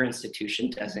if your institution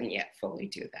doesn't yet fully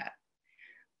do that.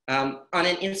 On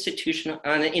an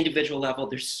individual level,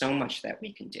 there's so much that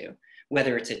we can do,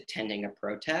 whether it's attending a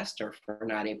protest, or if we're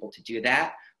not able to do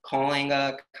that, calling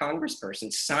a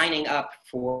congressperson, signing up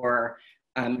for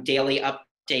daily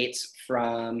updates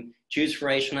from Jews for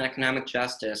Racial and Economic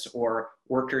Justice or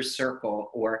Workers' Circle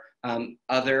or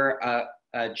other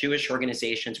Jewish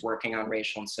organizations working on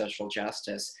racial and social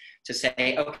justice, to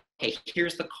say, okay,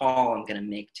 here's the call I'm going to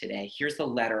make today. Here's the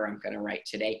letter I'm going to write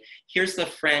today. Here's the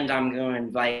friend I'm going to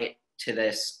invite to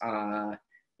this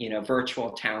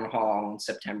virtual town hall on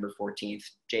September 14th.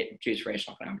 Jews for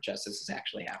Racial and Economic Justice is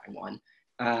actually having one.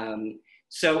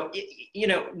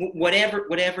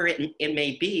 Whatever it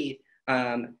may be,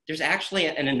 there's actually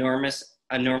an enormous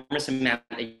amount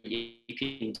that you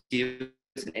can do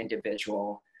as an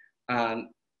individual. And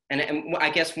I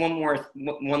guess one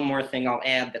more thing I'll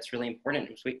add that's really important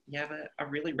is we have a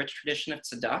really rich tradition of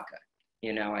tzedakah.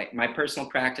 My personal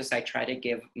practice, I try to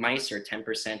give Meiser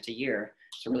 10% a year.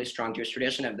 It's a really strong Jewish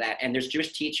tradition of that. And there's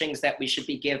Jewish teachings that we should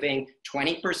be giving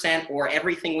 20% or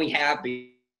everything we have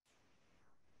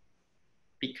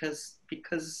because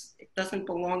it doesn't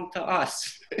belong to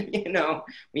us.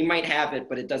 We might have it,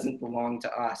 but it doesn't belong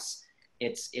to us.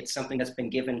 It's something that's been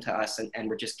given to us, and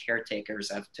we're just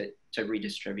caretakers of to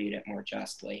redistribute it more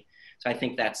justly. So I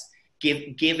think that's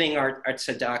giving our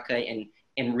tzedakah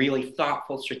in really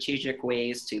thoughtful, strategic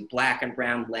ways to Black and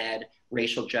Brown-led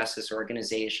racial justice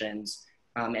organizations,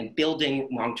 and building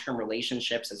long-term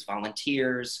relationships as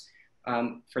volunteers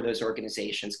for those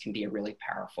organizations can be a really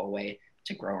powerful way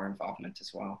to grow our involvement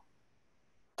as well.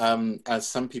 As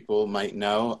some people might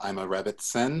know, I'm a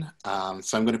Rebbitzin,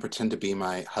 so I'm going to pretend to be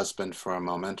my husband for a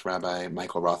moment, Rabbi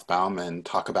Michael Rothbaum, and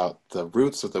talk about the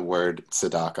roots of the word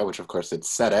tzedakah, which of course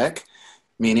it's tzedek,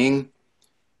 meaning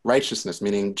righteousness,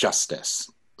 meaning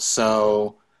justice.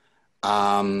 So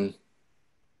tzedakah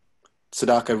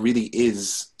really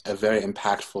is a very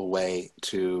impactful way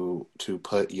to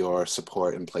put your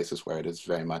support in places where it is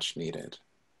very much needed.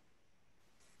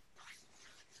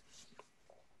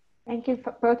 Thank you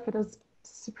both for those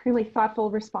supremely thoughtful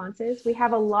responses. We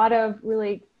have a lot of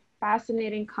really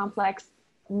fascinating, complex,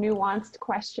 nuanced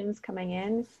questions coming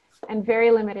in and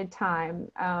very limited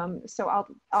time. So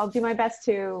I'll do my best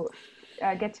to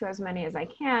get to as many as I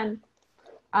can.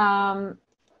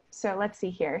 So let's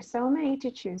see here. So many to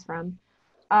choose from.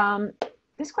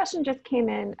 This question just came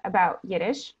in about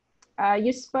Yiddish.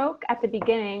 You spoke at the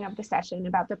beginning of the session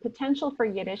about the potential for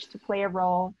Yiddish to play a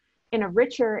role in a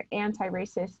richer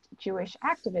anti-racist Jewish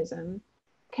activism.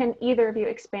 Can either of you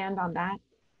expand on that?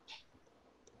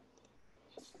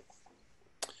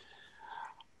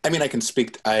 I mean, I can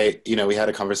speak, we had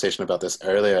a conversation about this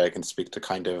earlier. I can speak to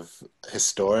kind of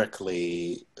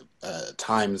historically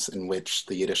times in which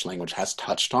the Yiddish language has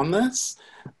touched on this.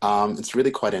 It's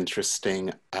really quite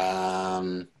interesting.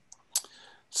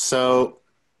 So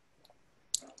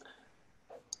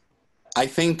I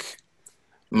think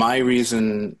my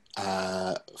reason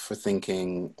for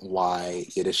thinking why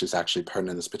Yiddish is actually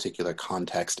pertinent in this particular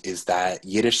context is that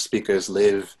Yiddish speakers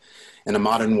live in a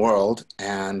modern world,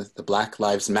 and the Black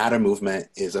Lives Matter movement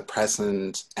is a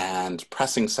present and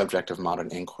pressing subject of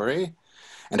modern inquiry,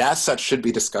 and as such should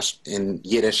be discussed in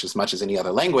Yiddish as much as any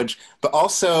other language, but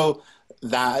also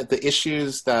that the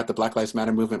issues that the Black Lives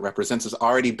Matter movement represents has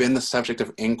already been the subject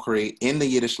of inquiry in the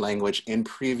Yiddish language in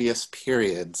previous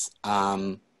periods.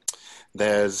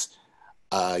 There's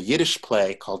a Yiddish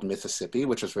play called Mississippi,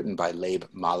 which was written by Leib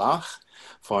Malach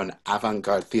for an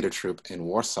avant-garde theater troupe in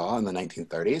Warsaw in the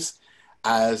 1930s,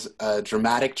 as a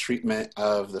dramatic treatment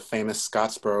of the famous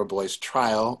Scottsboro Boys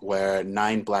trial, where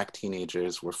 9 Black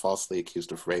teenagers were falsely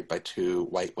accused of rape by 2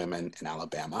 white women in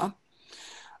Alabama.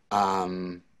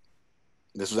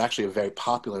 This was actually a very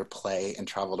popular play and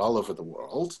traveled all over the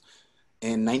world.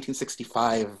 In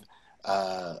 1965,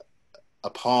 a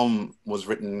poem was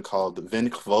written called Wenn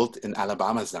ich wollt in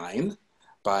Alabama sein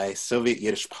by Soviet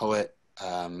Yiddish poet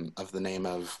of the name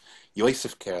of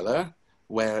Yosef Kerler,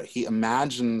 where he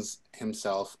imagines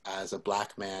himself as a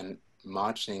Black man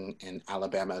marching in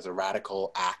Alabama as a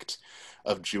radical act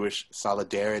of Jewish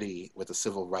solidarity with the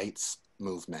civil rights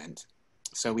movement.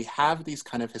 So we have these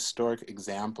kind of historic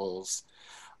examples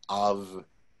of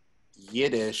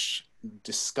Yiddish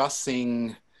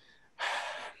discussing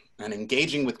and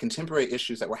engaging with contemporary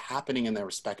issues that were happening in their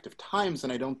respective times,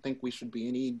 and I don't think we should be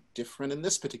any different in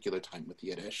this particular time with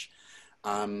Yiddish.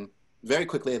 Very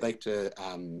quickly, I'd like to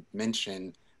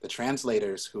mention the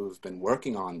translators who've been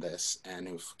working on this and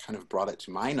who've kind of brought it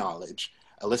to my knowledge.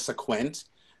 Alyssa Quint,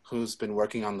 who's been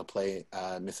working on the play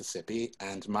Mississippi,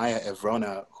 and Maya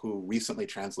Evrona, who recently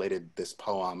translated this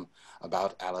poem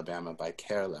about Alabama by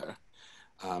Kerler.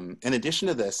 In addition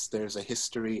to this, there's a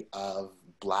history of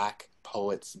Black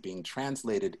poets being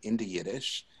translated into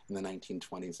Yiddish in the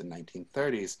 1920s and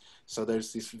 1930s. So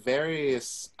there's these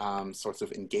various sorts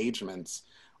of engagements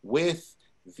with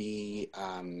the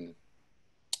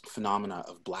phenomena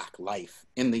of Black life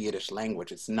in the Yiddish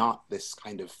language. It's not this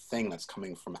kind of thing that's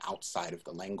coming from outside of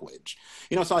the language.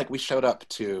 You know, it's not like we showed up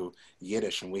to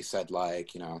Yiddish and we said,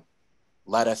 like, you know,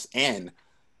 let us in.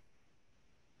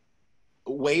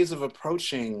 Ways of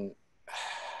approaching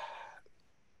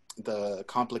the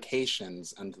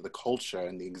complications and the culture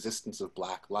and the existence of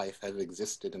Black life have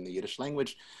existed in the Yiddish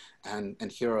language. And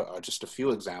here are just a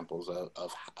few examples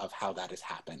of how that has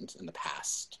happened in the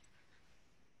past.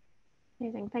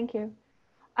 Amazing, thank you.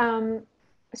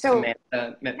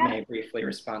 Samantha, may I briefly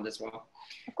respond as well?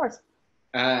 Of course.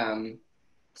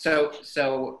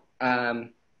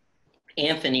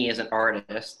 Anthony is an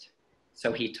artist,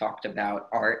 so he talked about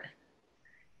art,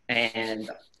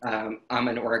 and I'm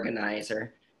an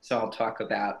organizer, so I'll talk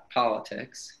about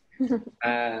politics.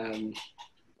 I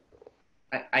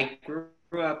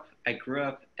grew up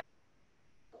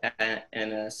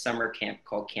in a summer camp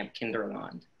called Camp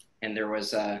Kinderland, and there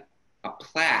was a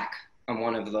plaque on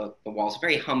one of the walls, a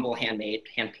very humble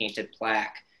hand-painted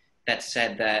plaque that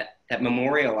said that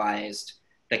memorialized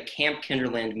the Camp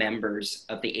Kinderland members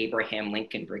of the Abraham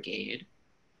Lincoln Brigade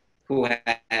who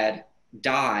had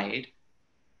died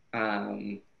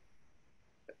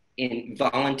in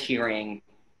volunteering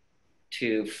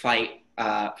to fight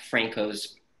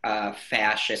Franco's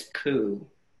fascist coup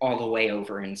all the way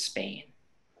over in Spain.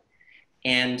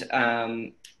 And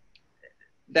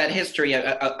that history,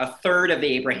 a third of the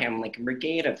Abraham Lincoln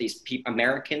Brigade, of these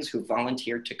Americans who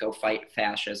volunteered to go fight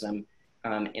fascism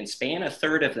in Spain, a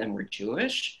third of them were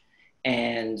Jewish.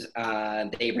 And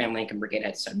the Abraham Lincoln Brigade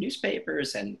had some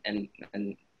newspapers, and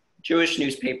Jewish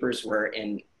newspapers were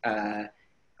in, of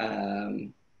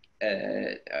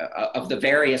the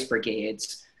various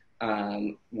brigades,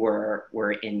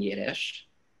 were in Yiddish.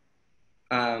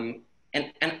 And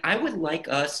I would like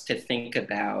us to think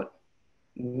about,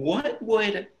 what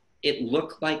would it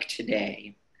look like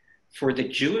today for the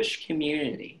Jewish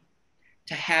community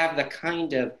to have the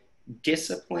kind of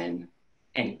discipline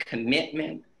and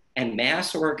commitment and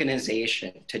mass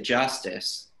organization to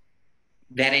justice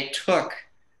that it took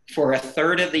for a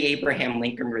third of the Abraham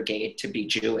Lincoln Brigade to be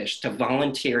Jewish, to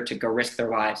volunteer to go risk their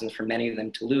lives, and for many of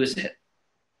them to lose it,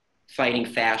 fighting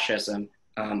fascism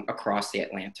across the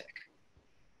Atlantic.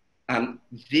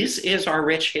 This is our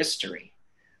rich history.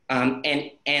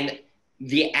 And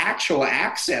the actual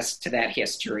access to that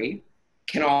history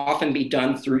can often be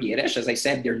done through Yiddish. As I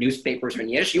said, there are newspapers in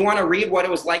Yiddish. You want to read what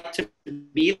it was like to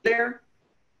be there?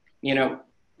 You know,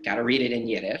 got to read it in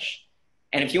Yiddish.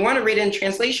 And if you want to read it in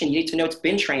translation, you need to know it's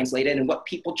been translated, and what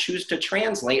people choose to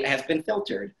translate has been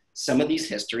filtered. Some of these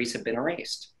histories have been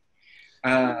erased.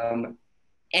 And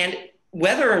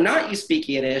whether or not you speak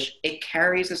Yiddish, it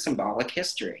carries a symbolic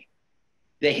history.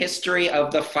 The history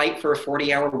of the fight for a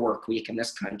 40-hour work week in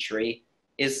this country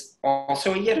is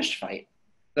also a Yiddish fight.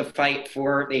 The fight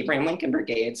for the Abraham Lincoln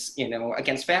Brigades, you know,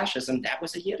 against fascism, that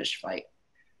was a Yiddish fight.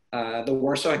 The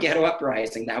Warsaw Ghetto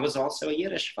Uprising, that was also a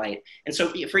Yiddish fight. And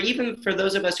so even for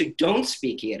those of us who don't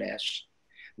speak Yiddish,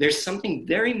 there's something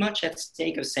very much at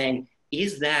stake of saying,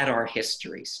 is that our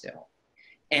history still?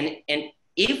 And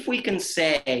if we can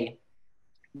say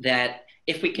that,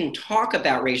 if we can talk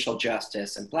about racial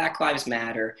justice and Black Lives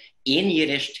Matter in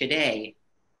Yiddish today,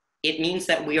 it means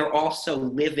that we are also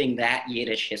living that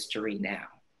Yiddish history now,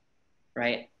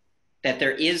 right? That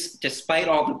there is, despite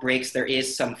all the breaks, there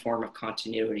is some form of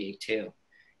continuity too.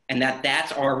 And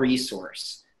that's our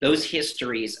resource. Those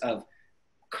histories of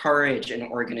courage and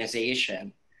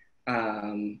organization,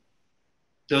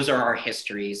 those are our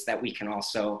histories that we can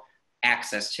also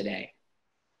access today.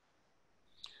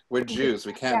 We're Jews.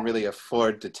 We can't really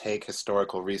afford to take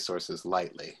historical resources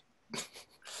lightly.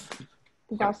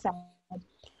 Well said.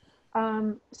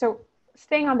 So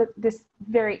staying on this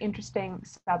very interesting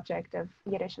subject of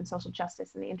Yiddish and social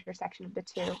justice and the intersection of the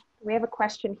two, we have a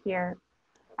question here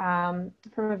from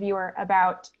a viewer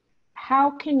about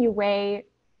how do you weigh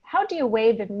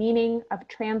the meaning of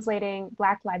translating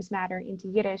Black Lives Matter into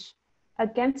Yiddish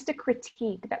against a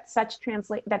critique that such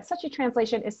a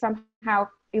translation is somehow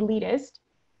elitist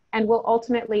and will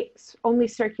ultimately only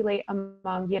circulate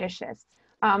among Yiddishists.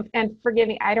 And forgive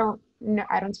me, I don't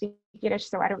speak Yiddish,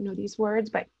 so I don't know these words,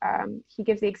 but he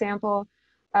gives the example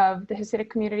of the Hasidic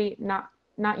community not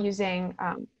using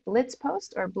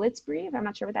Blitzpost or Blitzbrief. I'm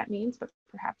not sure what that means, but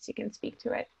perhaps you can speak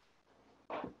to it.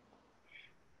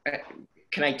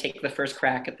 Can I take the first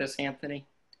crack at this, Anthony?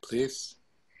 Please.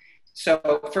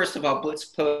 So first of all,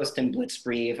 Blitzpost and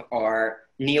Blitzbrief are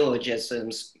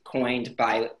neologisms coined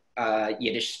by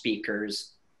Yiddish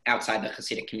speakers outside the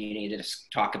Hasidic community to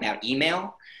talk about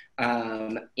email.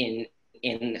 In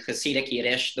Hasidic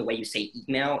Yiddish, the way you say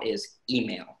email is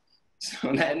email.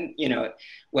 So then, you know,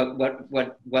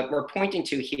 what we're pointing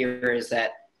to here is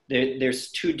that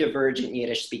there's two divergent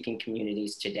Yiddish-speaking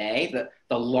communities today.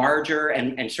 The larger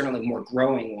and certainly more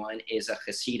growing one is a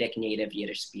Hasidic native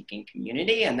Yiddish-speaking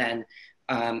community, and then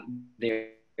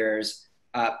there's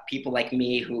people like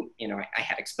me who, you know, I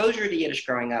had exposure to Yiddish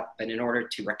growing up, but in order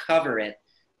to recover it,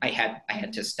 I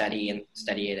had to study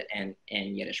it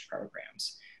in Yiddish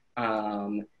programs.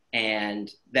 And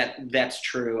that's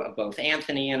true of both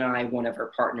Anthony and I. One of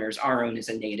our partners, Aaron, is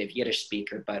a native Yiddish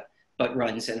speaker, but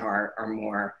runs in our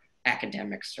more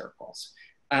academic circles.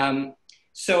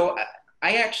 So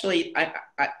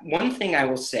one thing I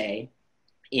will say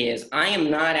is I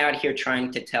am not out here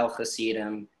trying to tell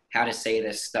Hasidim how to say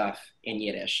this stuff in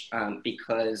Yiddish,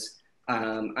 because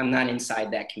I'm not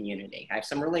inside that community. I have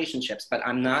some relationships, but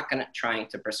I'm not trying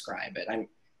to prescribe it.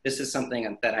 This is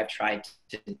something that I've tried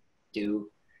to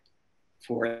do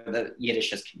for the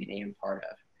Yiddishist community I'm part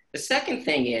of. The second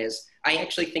thing is, I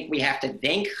actually think we have to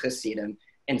thank Hasidim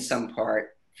in some part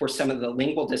for some of the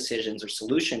lingual decisions or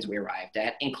solutions we arrived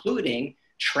at, including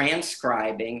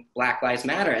transcribing Black Lives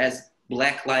Matter as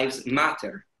Black Lives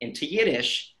Matter into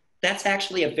Yiddish. That's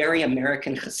actually a very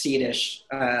American Hasidish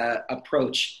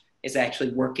approach, is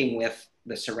actually working with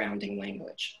the surrounding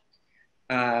language.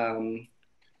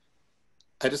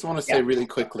 I just want to say really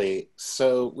quickly,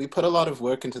 so we put a lot of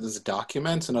work into this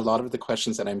document, and a lot of the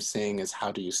questions that I'm saying is,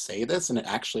 how do you say this? And it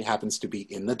actually happens to be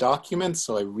in the document.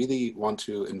 So I really want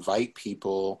to invite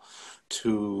people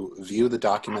to view the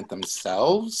document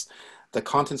themselves. The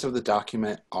contents of the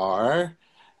document are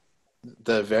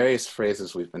the various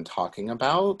phrases we've been talking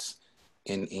about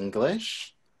in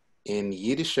English, in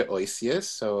Yiddish oisius,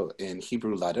 so in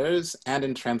Hebrew letters, and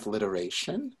in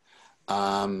transliteration.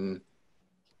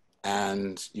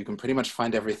 And you can pretty much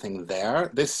find everything there.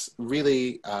 This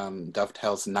really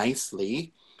dovetails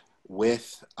nicely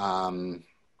with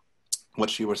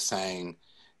what you were saying,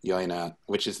 Yoina,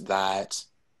 which is that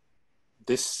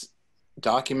this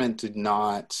document did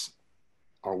not,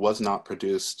 or was not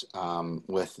produced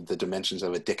with the dimensions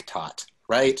of a diktat,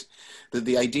 right?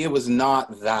 The idea was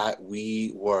not that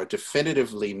we were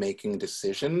definitively making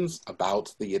decisions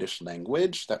about the Yiddish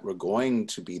language that were going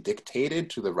to be dictated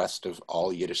to the rest of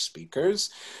all Yiddish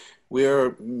speakers.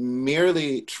 We're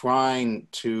merely trying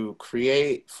to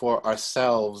create for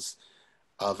ourselves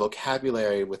a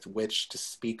vocabulary with which to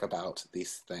speak about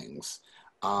these things.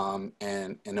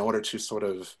 And in order to sort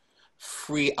of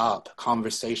free up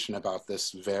conversation about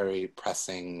this very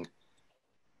pressing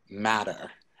matter.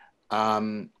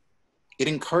 It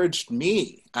encouraged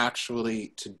me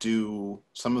actually to do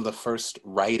some of the first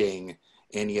writing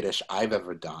in Yiddish I've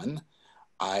ever done.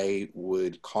 I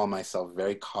would call myself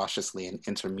very cautiously an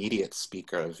intermediate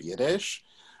speaker of Yiddish,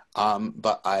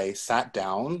 but I sat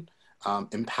down,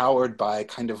 empowered by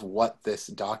kind of what this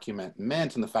document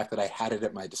meant and the fact that I had it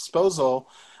at my disposal.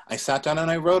 I sat down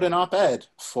and I wrote an op-ed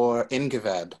for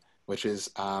Ingeweb, which is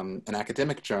an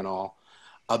academic journal,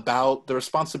 about the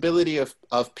responsibility of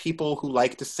people who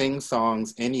like to sing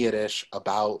songs in Yiddish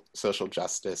about social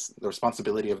justice, the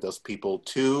responsibility of those people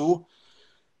to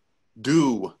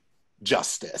do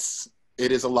justice.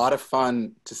 It is a lot of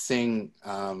fun to sing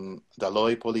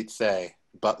Daloi Police,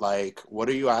 but like, what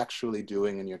are you actually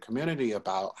doing in your community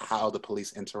about how the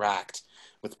police interact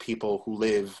with people who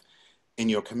live in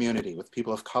your community, with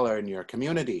people of color in your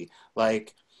community?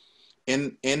 Like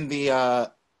in the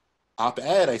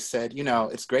op-ed, I said, you know,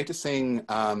 it's great to sing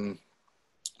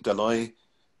Daloi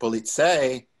Police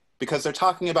because they're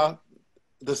talking about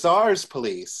the Tsar's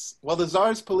police. Well, the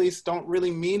Tsar's police don't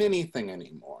really mean anything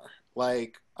anymore.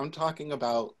 Like, I'm talking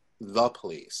about the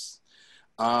police.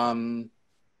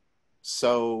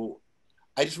 So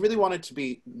I just really wanted to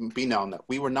be known that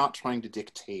we were not trying to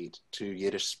dictate to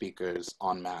Yiddish speakers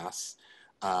en masse,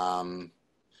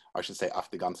 I should say auf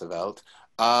die ganze Welt,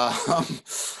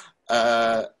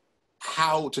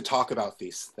 how to talk about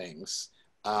these things.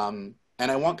 And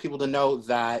I want people to know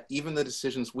that even the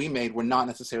decisions we made were not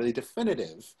necessarily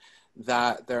definitive,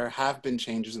 that there have been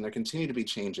changes and there continue to be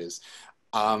changes.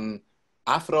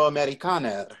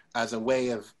 Afroamerikaner as a way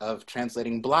of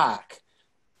translating Black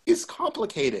is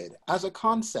complicated as a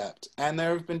concept. And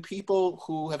there have been people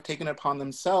who have taken it upon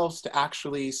themselves to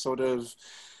actually sort of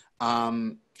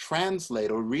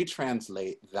translate or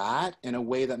retranslate that in a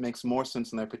way that makes more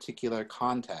sense in their particular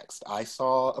context. I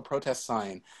saw a protest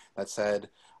sign that said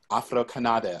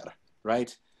Afro-Canadier,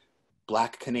 right?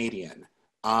 Black Canadian.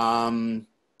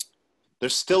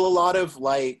 There's still a lot of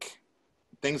like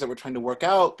things that we're trying to work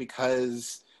out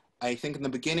because I think in the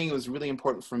beginning it was really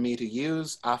important for me to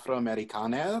use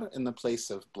Afroamerikaner in the place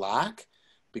of Black,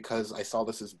 because I saw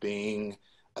this as being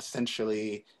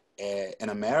essentially an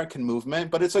American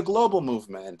movement, but it's a global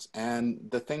movement. And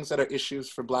the things that are issues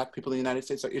for Black people in the United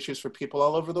States are issues for people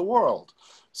all over the world.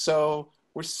 So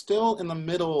we're still in the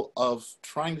middle of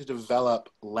trying to develop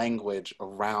language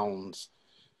around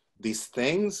these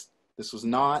things. This was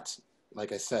not,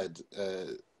 like I said,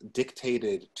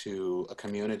 dictated to a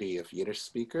community of Yiddish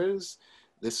speakers.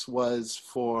 This was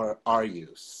for our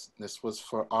use. This was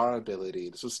for our ability.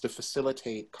 This was to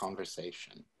facilitate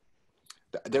conversation.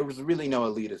 There was really no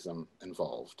elitism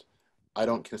involved. I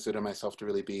don't consider myself to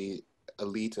really be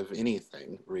elite of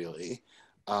anything, really.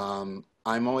 I'm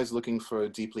always looking for a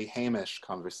deeply Hamish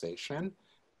conversation,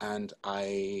 and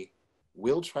I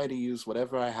will try to use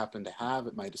whatever I happen to have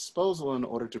at my disposal in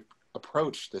order to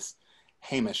approach this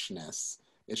Hamishness.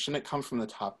 It shouldn't come from the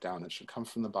top down, it should come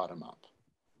from the bottom up.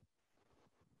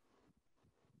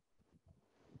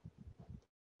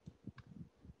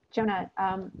 Jonah,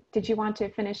 did you want to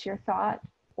finish your thought,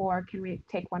 or can we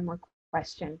take one more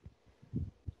question?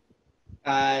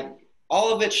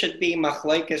 All of it should be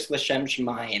machlokes l'shem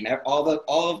shemaim.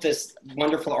 All of this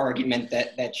wonderful argument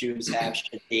that Jews have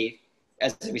should be,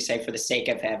 as we say, for the sake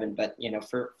of heaven, but you know,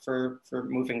 for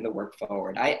moving the work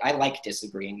forward. I like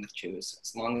disagreeing with Jews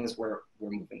as long as we're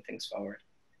moving things forward.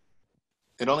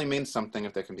 It only means something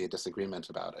if there can be a disagreement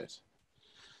about it.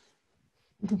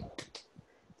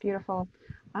 Beautiful.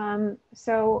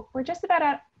 So we're just about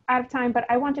out of time, but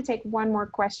I want to take one more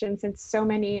question since so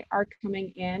many are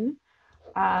coming in.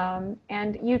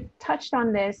 And you touched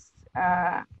on this,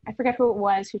 I forget who it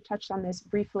was who touched on this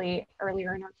briefly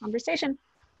earlier in our conversation,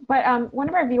 but one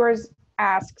of our viewers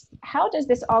asks, how does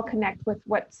this all connect with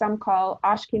what some call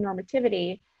Ashke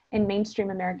normativity in mainstream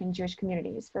American Jewish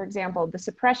communities? For example, the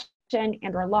suppression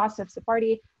and or loss of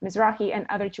Sephardi, Mizrahi, and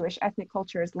other Jewish ethnic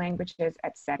cultures, languages,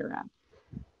 etc.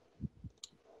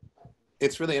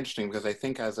 It's really interesting because I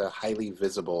think as a highly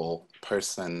visible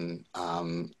person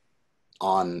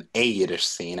on a Yiddish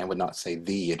scene, I would not say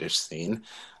the Yiddish scene,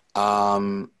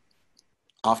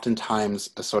 oftentimes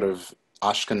a sort of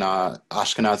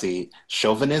Ashkenazi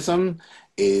chauvinism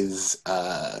is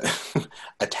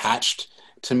attached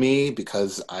to me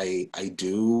because I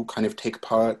do kind of take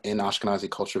part in Ashkenazi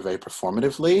culture very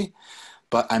performatively,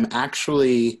 but I'm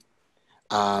actually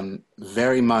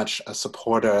very much a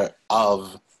supporter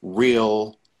of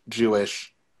real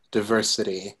Jewish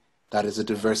diversity. That is a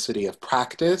diversity of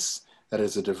practice, that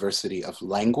is a diversity of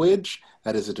language,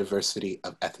 that is a diversity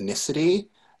of ethnicity.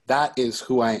 That is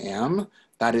who I am.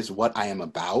 That is what I am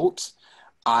about.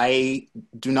 I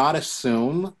do not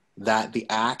assume that the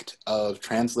act of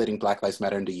translating Black Lives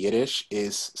Matter into Yiddish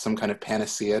is some kind of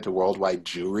panacea to worldwide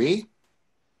Jewry.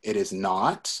 It is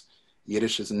not.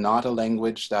 Yiddish is not a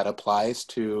language that applies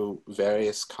to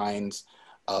various kinds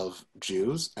of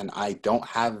Jews, and I don't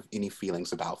have any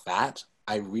feelings about that.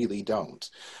 I really don't.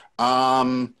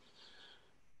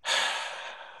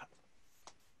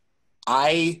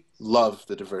 I love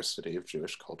the diversity of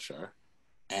Jewish culture,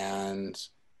 and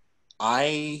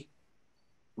I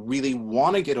really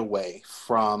want to get away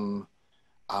from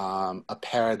a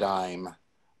paradigm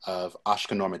of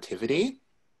Ashkenormativity,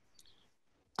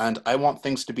 and I want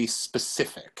things to be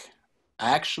specific. I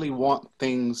actually want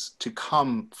things to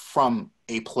come from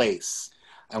a place.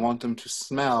 I want them to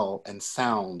smell and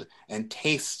sound and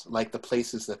taste like the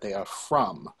places that they are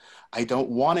from. I don't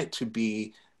want it to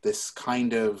be this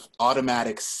kind of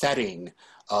automatic setting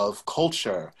of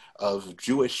culture, of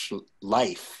Jewish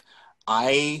life.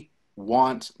 I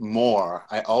want more.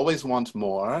 I always want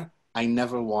more. I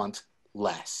never want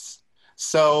less.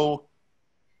 So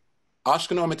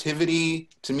Ashkenormativity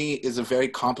to me is a very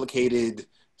complicated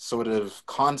sort of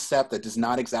concept that does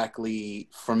not exactly,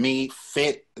 for me,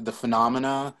 fit the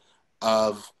phenomena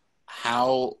of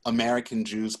how American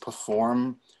Jews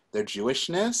perform their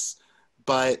Jewishness.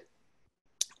 But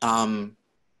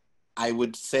I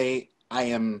would say I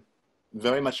am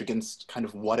very much against kind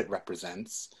of what it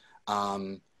represents.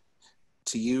 To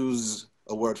use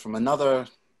a word from another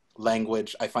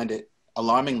language, I find it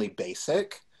alarmingly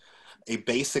basic, a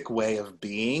basic way of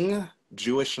being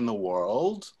Jewish in the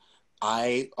world.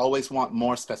 I always want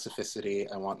more specificity.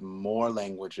 I want more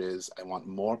languages. I want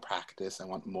more practice. I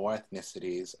want more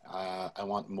ethnicities. I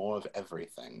want more of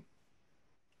everything.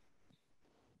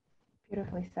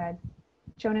 Beautifully said.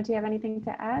 Jonah, do you have anything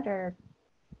to add, or?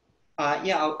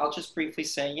 Yeah, I'll just briefly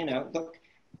say, you know, look,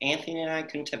 Anthony and I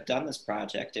couldn't have done this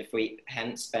project if we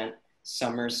hadn't spent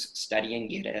summers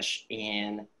studying Yiddish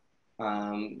in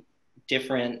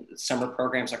different summer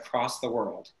programs across the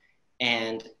world.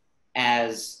 And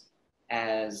as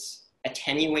as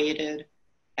attenuated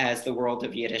as the world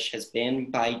of Yiddish has been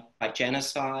by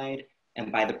genocide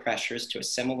and by the pressures to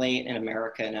assimilate in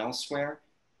America and elsewhere.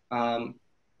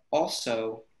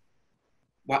 Also,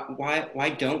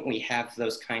 why don't we have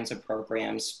those kinds of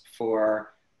programs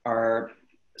for our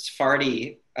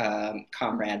Sephardi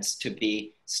comrades to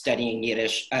be studying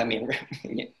Yiddish? I mean,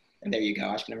 and there you go,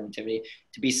 Ashkenazi,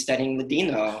 to be studying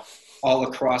Ladino all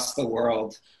across the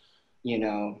world, you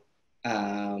know,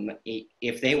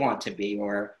 if they want to be,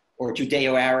 or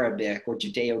Judeo-Arabic or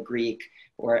Judeo-Greek,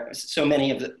 or so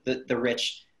many of the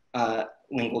rich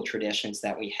lingual traditions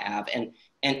that we have. And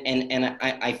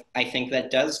I think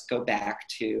that does go back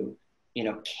to, you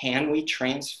know, can we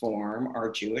transform our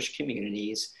Jewish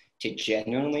communities to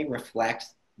genuinely reflect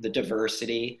the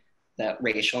diversity, the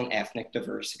racial and ethnic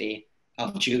diversity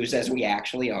of Jews as we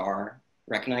actually are,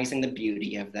 recognizing the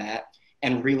beauty of that,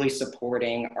 and really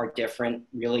supporting our different,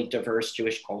 really diverse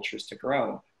Jewish cultures to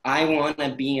grow. I want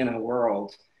to be in a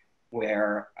world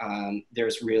where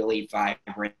there's really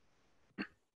vibrant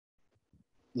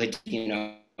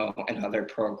Latino and other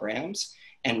programs,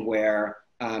 and where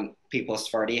people of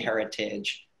Sephardi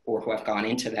heritage or who have gone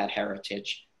into that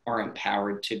heritage are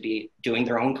empowered to be doing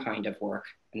their own kind of work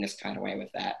in this kind of way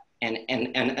with that.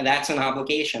 And that's an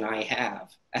obligation I have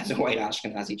as a white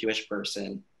Ashkenazi Jewish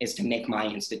person, is to make my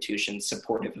institutions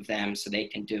supportive of them so they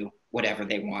can do whatever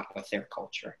they want with their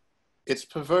culture. It's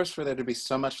perverse for there to be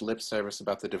so much lip service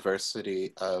about the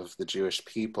diversity of the Jewish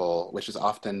people, which is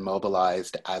often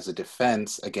mobilized as a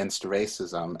defense against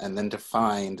racism, and then to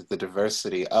find the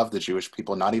diversity of the Jewish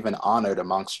people not even honored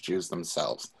amongst Jews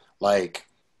themselves. Like,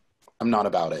 I'm not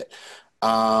about it.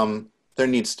 There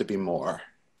needs to be more.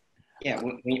 Yeah,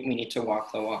 we need to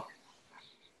walk the walk.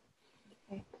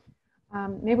 Okay.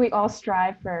 Maybe we all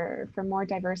strive for more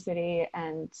diversity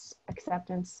and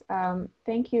acceptance.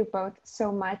 Thank you both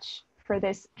so much for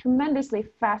this tremendously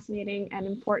fascinating and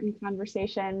important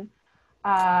conversation.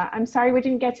 I'm sorry we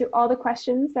didn't get to all the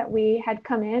questions that we had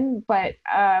come in, but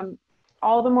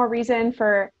all the more reason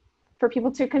for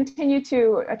people to continue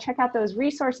to check out those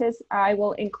resources. I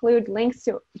will include links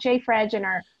to JFREG and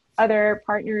our other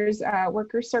partners,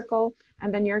 Workers Circle,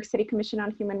 and the New York City Commission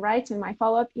on Human Rights in my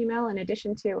follow-up email, in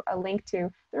addition to a link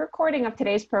to the recording of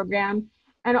today's program,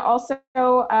 and also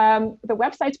the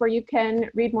websites where you can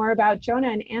read more about Jonah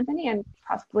and Anthony and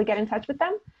possibly get in touch with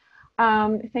them.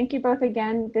 Thank you both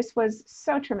again. This was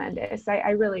so tremendous.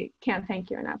 I really can't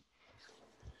thank you enough.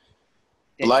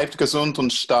 Bleibt gesund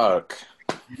und stark.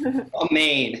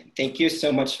 Amen. Thank you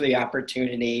so much for the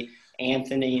opportunity,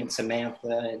 Anthony and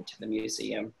Samantha, and to the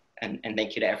museum. And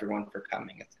thank you to everyone for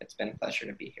coming. It's been a pleasure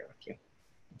to be here with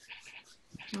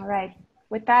you. All right.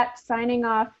 With that, signing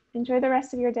off. Enjoy the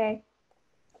rest of your day.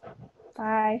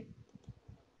 Bye.